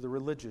to the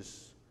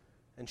religious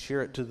and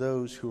share it to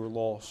those who are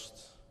lost.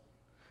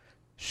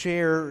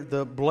 Share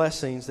the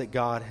blessings that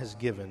God has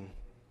given.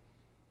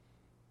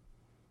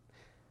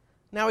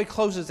 Now he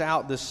closes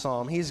out this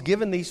psalm. He's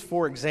given these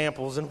 4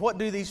 examples. And what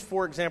do these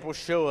 4 examples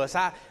show us?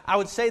 I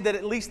would say that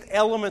at least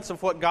elements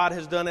of what God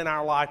has done in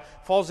our life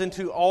falls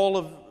into all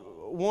of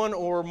one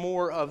or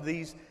more of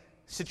these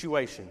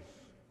situations.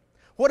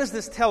 What does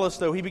this tell us,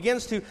 though? He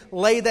begins to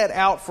lay that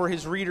out for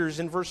his readers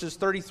in verses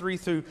 33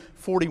 through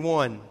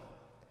 41.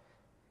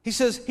 He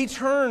says, he's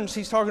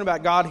talking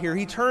about God here,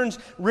 He turns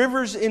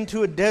rivers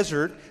into a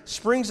desert,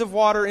 springs of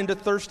water into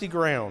thirsty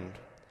ground,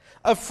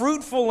 a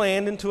fruitful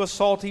land into a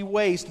salty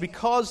waste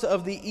because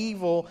of the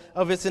evil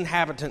of its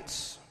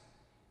inhabitants.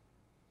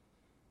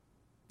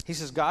 He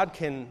says God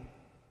can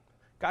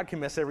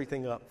mess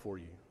everything up for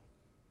you.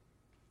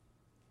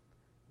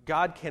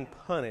 God can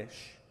punish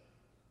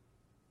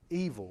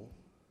evil.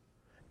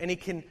 And He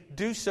can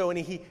do so, and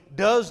He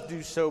does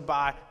do so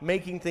by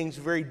making things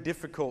very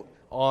difficult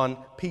on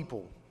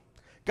people.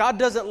 God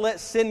doesn't let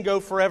sin go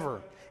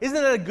forever. Isn't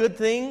it a good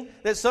thing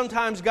that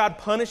sometimes God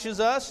punishes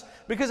us?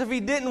 Because if He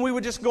didn't, we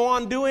would just go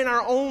on doing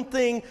our own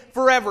thing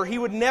forever. He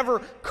would never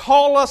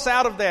call us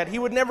out of that. He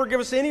would never give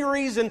us any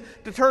reason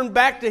to turn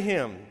back to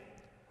Him.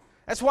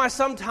 That's why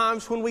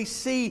sometimes when we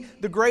see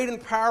the great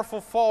and powerful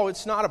fall,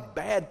 it's not a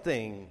bad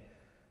thing.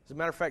 As a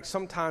matter of fact,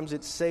 sometimes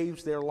it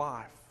saves their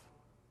life.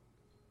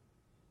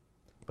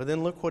 But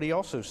then look what he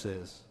also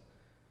says.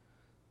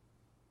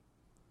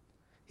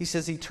 He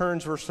says He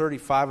turns, verse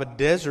 35, a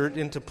desert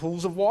into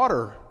pools of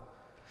water,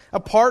 a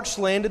parched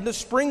land into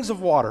springs of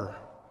water.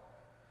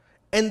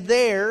 And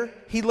there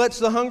He lets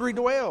the hungry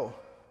dwell,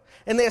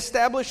 and they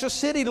establish a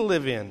city to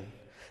live in.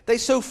 They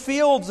sow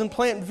fields and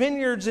plant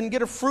vineyards and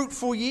get a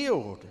fruitful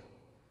yield.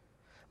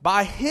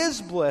 By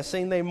His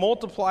blessing they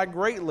multiply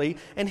greatly,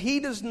 and He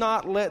does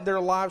not let their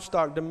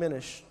livestock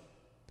diminish.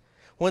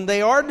 When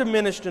they are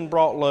diminished and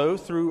brought low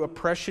through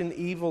oppression,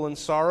 evil, and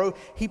sorrow,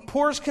 He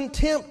pours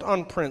contempt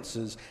on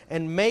princes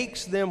and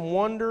makes them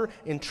wander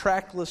in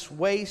trackless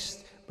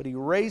waste, but He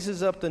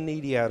raises up the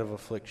needy out of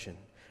affliction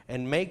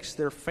and makes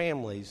their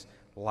families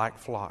like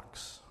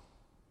flocks.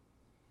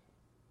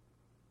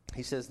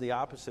 He says the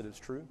opposite is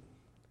true.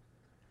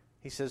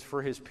 He says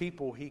for His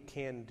people He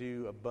can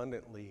do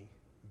abundantly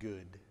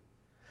good.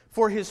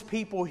 For His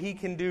people He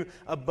can do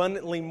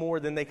abundantly more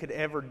than they could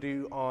ever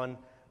do on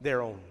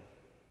their own.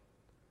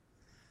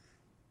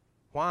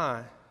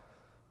 Why?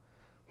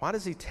 Why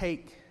does he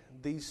take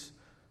these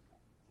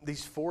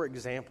four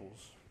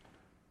examples?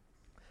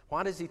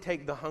 Why does he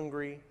take the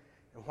hungry?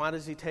 And why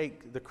does he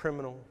take the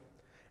criminal?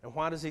 And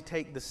why does he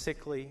take the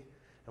sickly?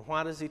 And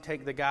why does he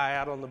take the guy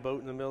out on the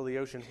boat in the middle of the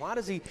ocean? Why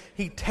does he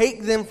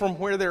take them from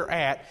where they're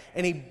at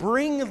and he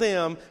bring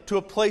them to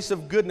a place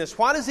of goodness?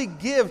 Why does he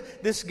give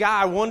this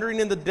guy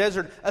wandering in the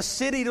desert a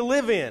city to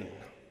live in?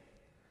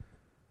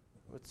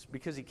 It's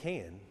because he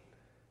can.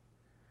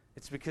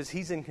 It's because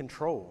he's in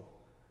control.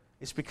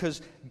 It's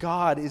because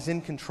God is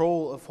in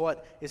control of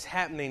what is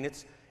happening.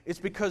 It's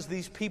because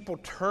these people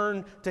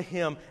turned to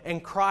him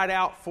and cried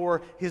out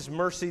for his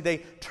mercy. They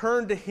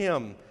turned to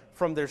him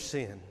from their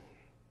sin.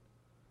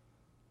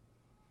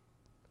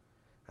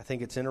 I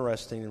think it's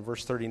interesting in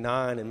verse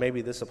 39, and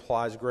maybe this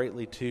applies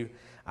greatly to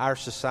our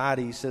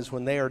society. He says,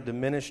 when they are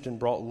diminished and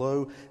brought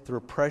low through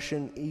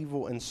oppression,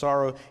 evil, and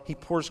sorrow, he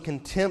pours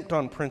contempt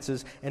on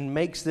princes and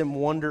makes them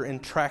wander in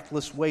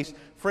trackless waste.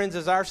 Friends,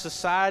 as our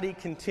society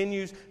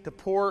continues to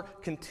pour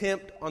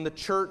contempt on the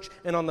church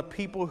and on the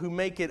people who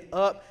make it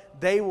up,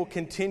 they will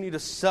continue to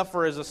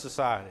suffer as a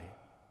society.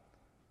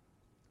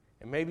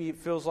 And maybe it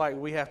feels like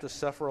we have to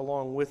suffer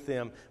along with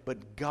them,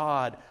 but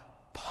God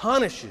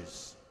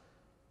punishes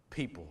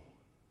people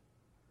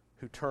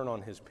who turn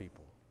on his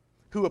people,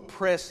 who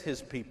oppress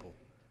his people,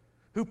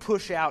 who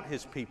push out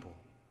his people.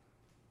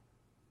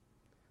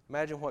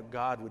 Imagine what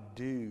God would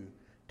do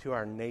to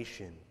our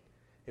nation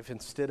if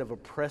instead of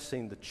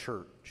oppressing the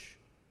church,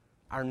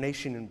 our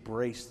nation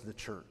embraced the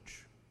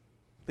church.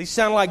 These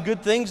sound like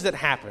good things that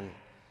happen.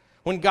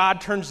 When God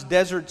turns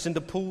deserts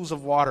into pools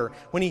of water,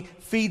 when he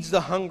feeds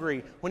the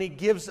hungry, when he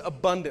gives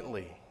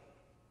abundantly.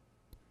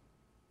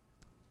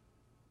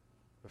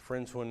 But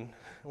friends, when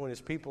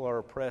his people are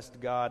oppressed,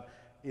 God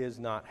is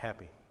not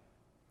happy.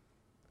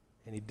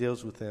 And he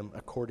deals with them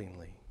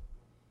accordingly.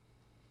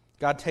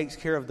 God takes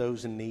care of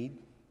those in need.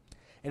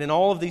 And in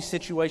all of these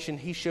situations,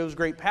 he shows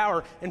great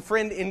power. And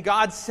friend, in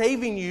God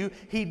saving you,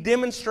 he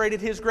demonstrated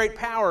his great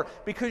power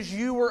because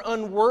you were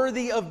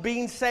unworthy of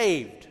being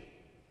saved.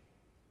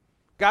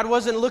 God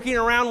wasn't looking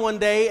around one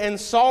day and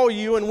saw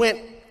you and went,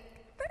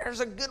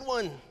 there's a good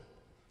one.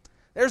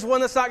 There's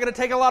one that's not going to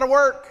take a lot of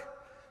work.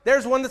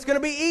 There's one that's going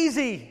to be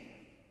easy.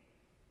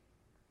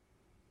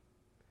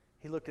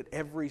 He looked at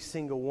every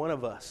single one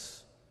of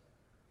us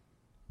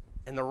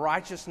and the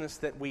righteousness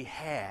that we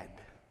had,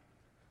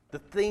 the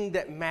thing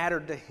that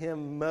mattered to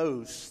him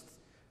most,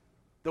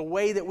 the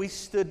way that we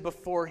stood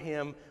before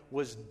him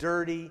was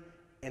dirty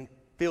and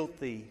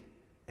filthy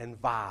and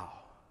vile.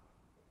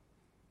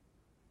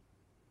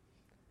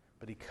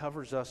 But he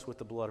covers us with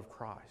the blood of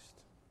Christ.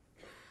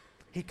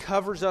 He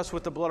covers us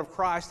with the blood of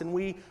Christ, and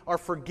we are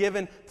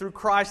forgiven through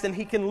Christ, and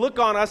he can look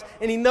on us,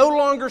 and he no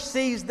longer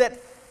sees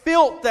that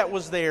filth that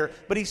was there,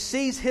 but he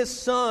sees his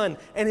Son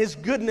and his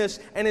goodness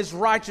and his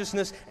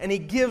righteousness, and he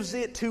gives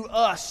it to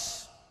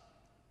us.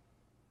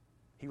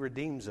 He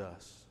redeems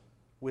us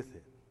with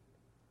it.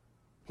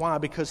 Why?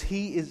 Because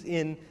he is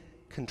in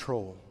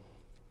control.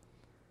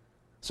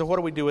 So what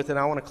do we do with it?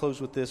 I want to close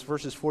with this,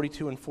 verses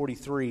 42 and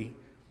 43.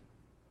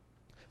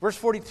 Verse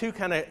 42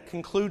 kind of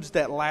concludes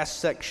that last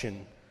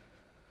section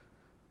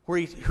where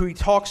he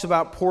talks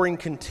about pouring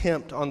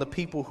contempt on the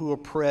people who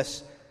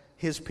oppress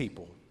his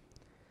people.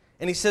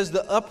 And he says,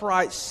 the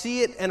upright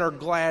see it and are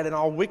glad, and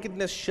all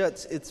wickedness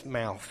shuts its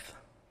mouth.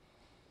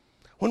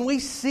 When we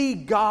see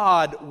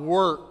God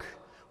work,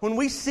 when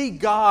we see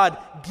God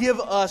give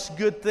us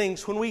good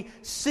things, when we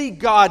see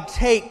God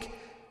take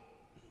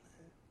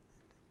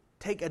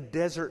a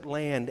desert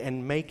land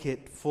and make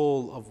it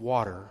full of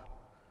water,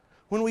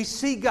 when we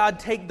see God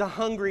take the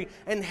hungry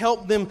and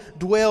help them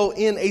dwell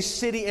in a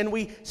city, and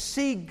we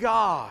see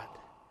God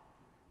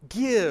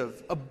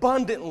give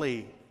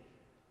abundantly,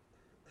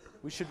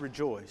 we should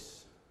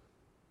rejoice.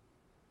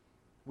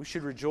 We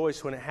should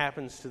rejoice when it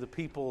happens to the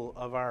people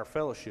of our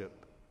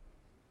fellowship.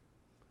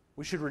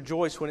 We should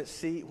rejoice when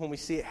we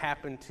see it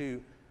happen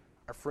to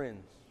our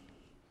friends.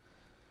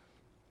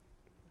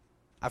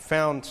 I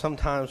found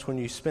sometimes when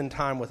you spend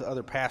time with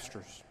other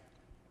pastors,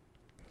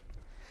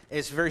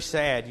 it's very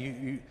sad.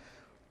 You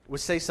would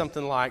say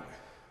something like,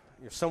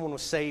 someone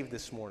was saved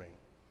this morning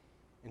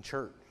in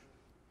church.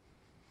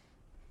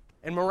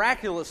 And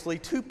miraculously,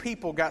 2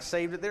 people got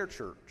saved at their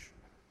church.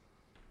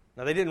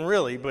 Now, they didn't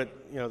really, but,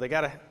 they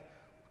got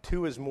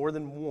 2 is more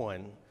than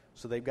 1,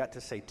 so they've got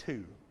to say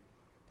 2.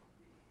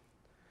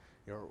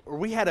 Or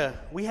we had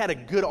a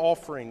good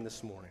offering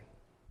this morning.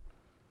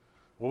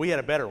 Well, we had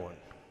a better one.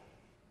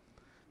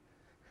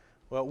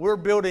 Well, we're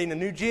building a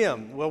new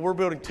gym. Well, we're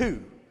building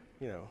 2,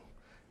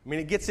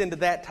 it gets into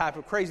that type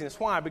of craziness.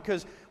 Why?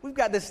 Because we've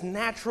got this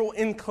natural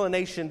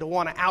inclination to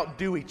want to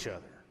outdo each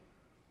other.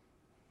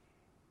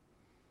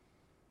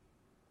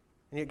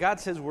 And yet God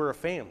says we're a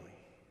family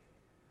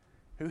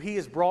who he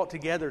has brought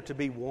together to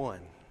be one.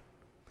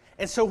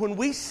 And so when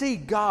we see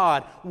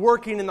God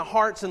working in the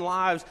hearts and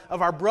lives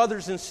of our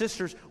brothers and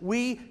sisters,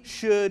 we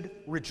should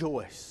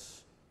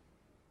rejoice.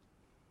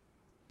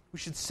 We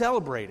should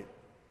celebrate it.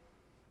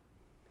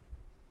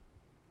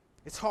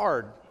 It's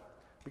hard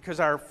because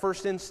our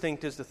first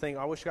instinct is to think,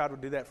 I wish God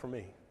would do that for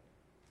me.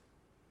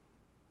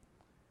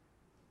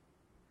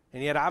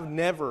 And yet I've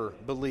never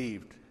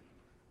believed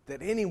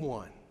that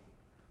anyone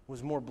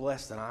was more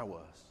blessed than I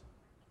was.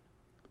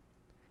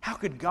 How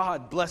could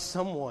God bless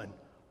someone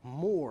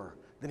more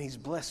than He's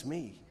blessed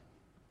me?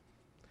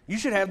 You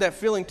should have that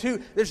feeling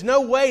too. There's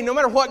no way, no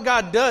matter what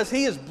God does,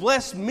 He has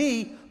blessed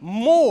me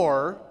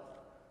more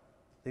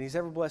than He's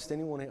ever blessed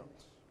anyone else.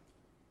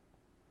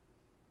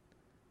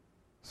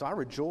 So I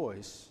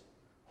rejoice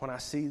when I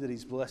see that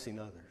He's blessing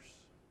others.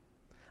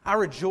 I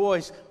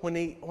rejoice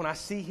when I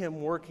see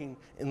Him working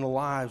in the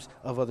lives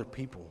of other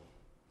people.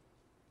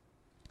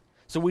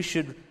 So we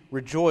should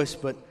rejoice,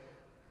 but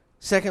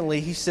secondly,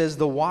 he says,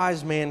 the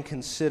wise man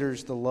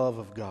considers the love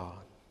of God.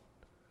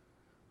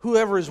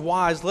 Whoever is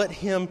wise, let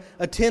him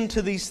attend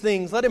to these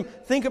things. Let him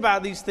think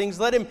about these things.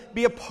 Let him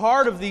be a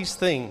part of these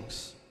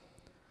things.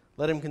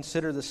 Let him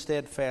consider the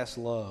steadfast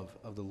love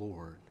of the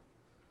Lord.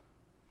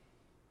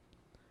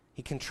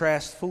 He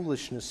contrasts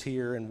foolishness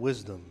here and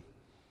wisdom.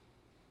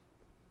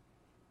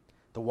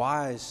 The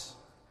wise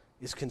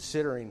is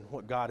considering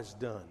what God has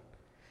done,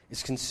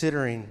 is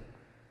considering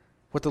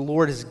what the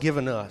Lord has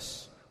given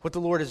us, what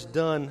the Lord has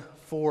done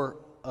for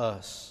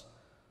us.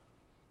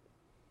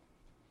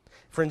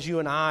 Friends, you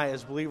and I,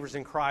 as believers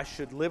in Christ,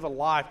 should live a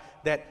life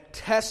that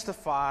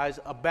testifies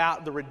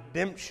about the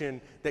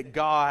redemption that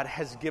God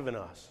has given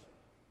us.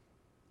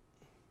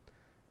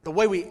 The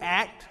way we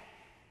act,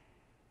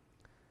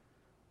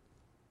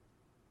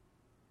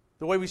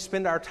 the way we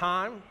spend our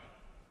time,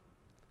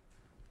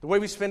 the way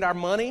we spend our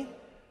money,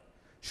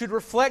 should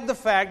reflect the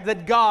fact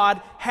that God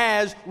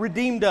has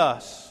redeemed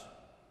us.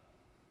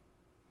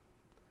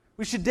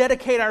 We should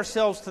dedicate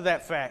ourselves to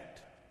that fact.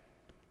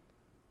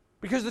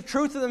 Because the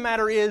truth of the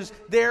matter is,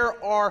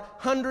 there are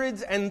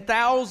hundreds and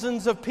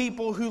thousands of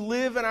people who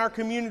live in our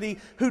community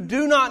who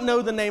do not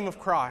know the name of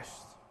Christ.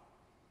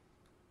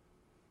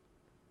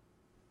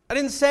 I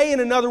didn't say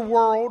in another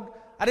world.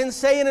 I didn't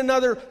say in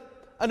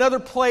another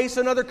place,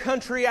 another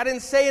country. I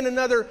didn't say in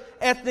another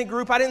ethnic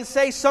group. I didn't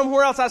say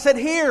somewhere else. I said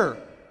here.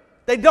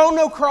 They don't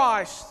know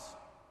Christ.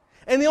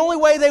 And the only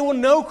way they will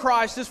know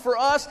Christ is for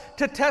us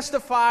to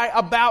testify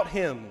about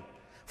Him.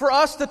 For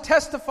us to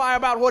testify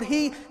about what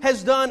He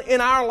has done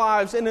in our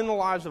lives and in the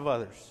lives of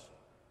others.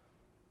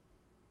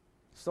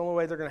 It's the only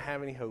way they're going to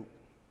have any hope.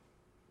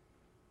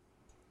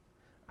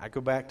 I go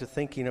back to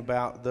thinking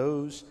about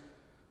those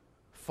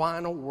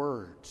final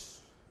words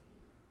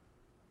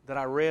that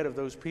I read of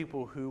those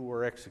people who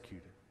were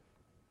executed.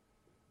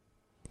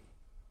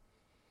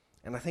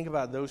 And I think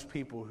about those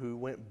people who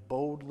went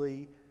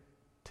boldly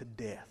to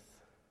death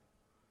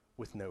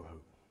with no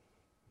hope.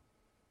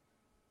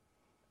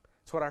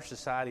 It's what our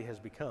society has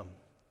become.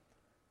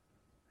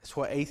 It's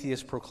what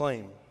atheists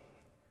proclaim.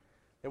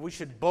 That we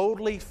should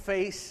boldly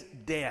face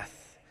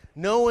death,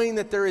 knowing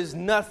that there is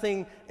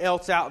nothing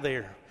else out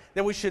there.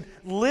 That we should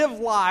live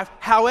life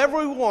however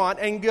we want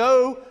and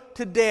go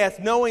to death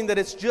knowing that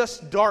it's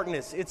just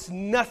darkness, it's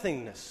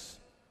nothingness.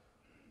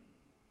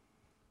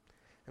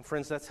 And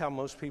friends, that's how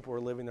most people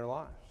are living their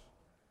lives.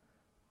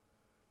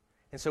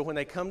 And so when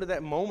they come to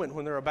that moment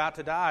when they're about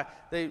to die,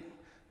 they're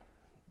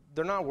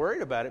not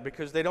worried about it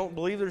because they don't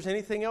believe there's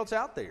anything else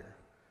out there.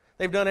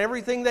 They've done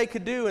everything they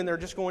could do and they're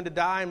just going to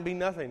die and be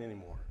nothing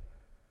anymore.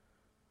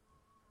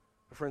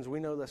 But friends, we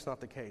know that's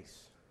not the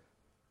case.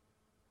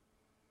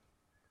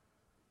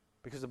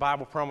 Because the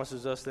Bible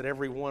promises us that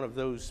every one of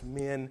those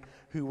men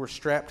who were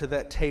strapped to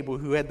that table,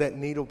 who had that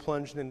needle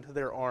plunged into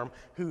their arm,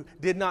 who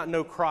did not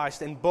know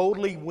Christ and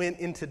boldly went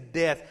into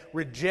death,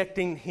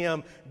 rejecting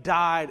Him,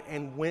 died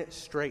and went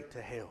straight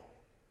to hell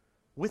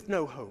with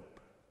no hope.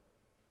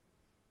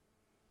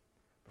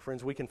 But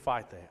friends, we can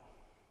fight that.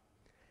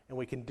 And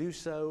we can do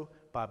so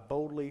by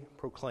boldly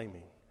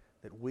proclaiming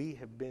that we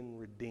have been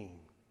redeemed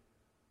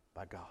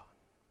by God.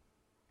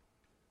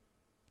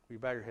 Will you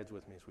bow your heads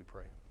with me as we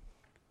pray?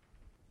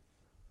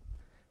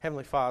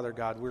 Heavenly Father,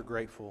 God, we're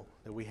grateful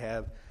that we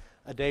have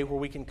a day where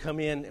we can come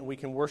in and we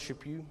can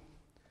worship You.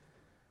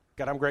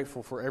 God, I'm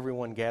grateful for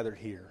everyone gathered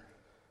here.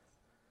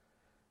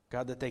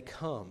 God, that they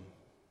come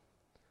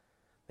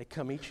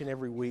each and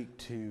every week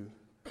to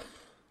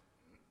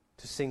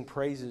sing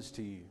praises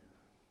to You,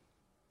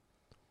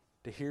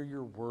 to hear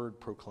Your word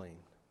proclaimed.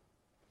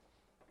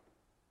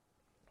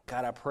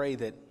 God, I pray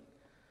that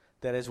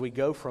as we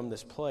go from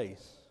this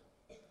place,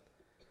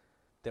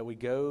 that we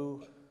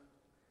go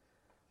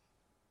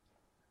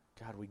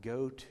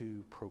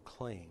to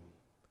proclaim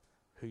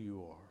who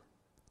You are.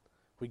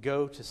 We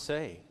go to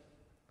say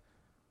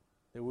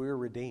that we're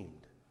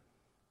redeemed.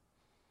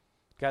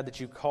 God, that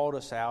You called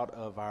us out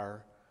of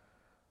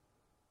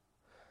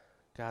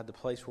the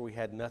place where we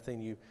had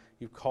nothing.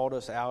 You've called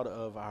us out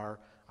of our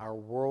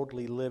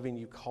worldly living.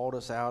 You called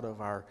us out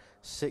of our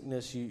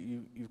sickness.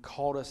 You've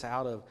called us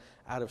out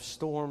of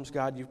storms,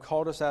 God. You've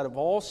called us out of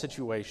all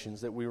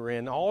situations that we were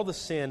in, all the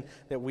sin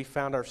that we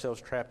found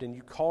ourselves trapped in.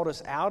 You called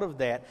us out of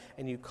that,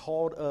 and You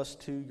called us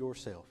to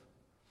Yourself.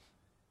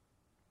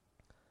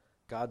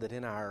 God, that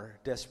in our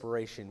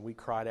desperation we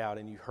cried out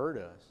and You heard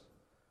us.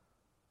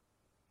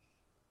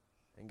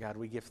 And God,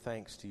 we give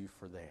thanks to You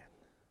for that.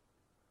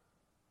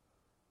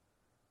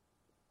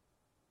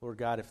 Lord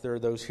God, if there are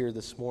those here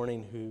this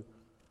morning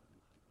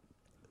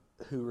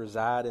who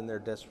reside in their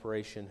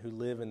desperation, who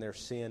live in their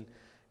sin,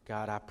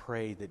 God, I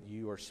pray that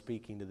you are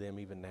speaking to them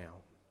even now.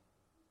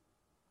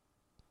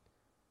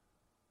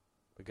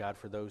 But God,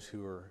 for those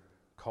who are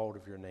called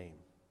of your name,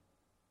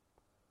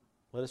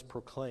 let us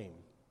proclaim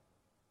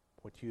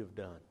what you have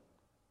done.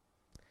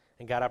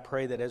 And God, I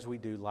pray that as we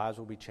do, lives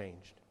will be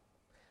changed.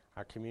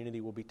 Our community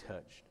will be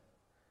touched.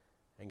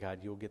 And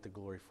God, you'll get the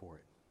glory for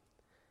it.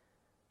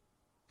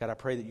 God, I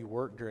pray that you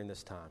work during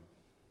this time.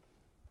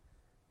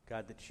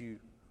 God, that you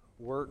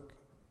work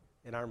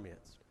in our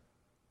midst.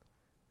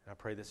 And I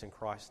pray this in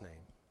Christ's name.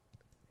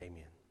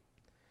 Amen.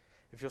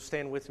 If you'll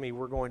stand with me,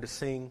 we're going to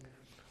sing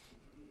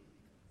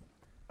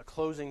a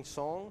closing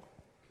song.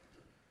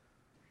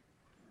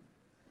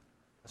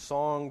 A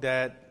song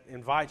that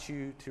invites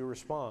you to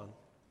respond.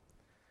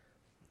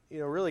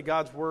 You know, really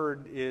God's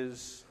Word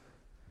is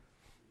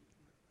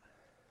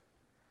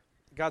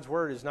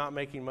not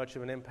making much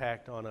of an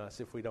impact on us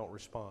if we don't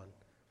respond.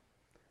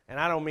 And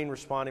I don't mean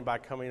responding by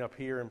coming up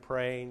here and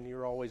praying.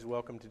 You're always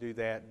welcome to do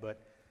that.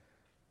 But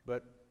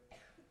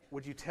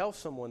would you tell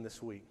someone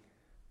this week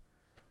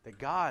that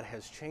God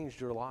has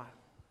changed your life?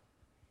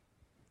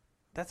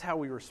 That's how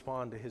we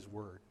respond to His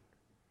Word.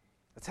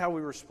 That's how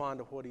we respond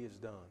to what He has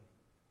done.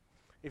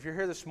 If you're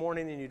here this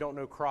morning and you don't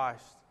know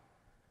Christ,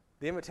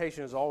 the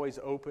invitation is always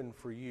open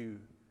for you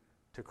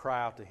to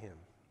cry out to Him.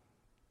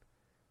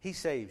 He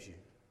saves you.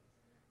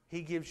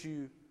 He gives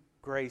you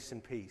grace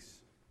and peace.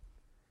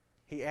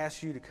 He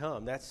asks you to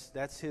come.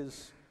 That's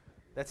His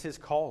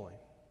calling.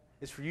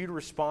 It's for you to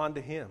respond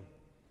to Him.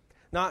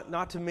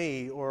 Not to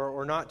me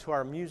or not to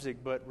our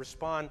music, but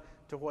respond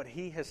to what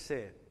He has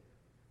said.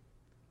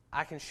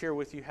 I can share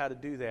with you how to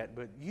do that,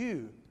 but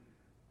you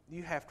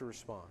have to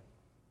respond.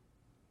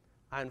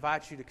 I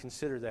invite you to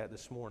consider that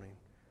this morning.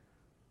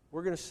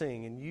 We're going to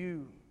sing, and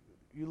you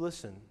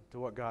listen to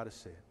what God has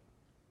said.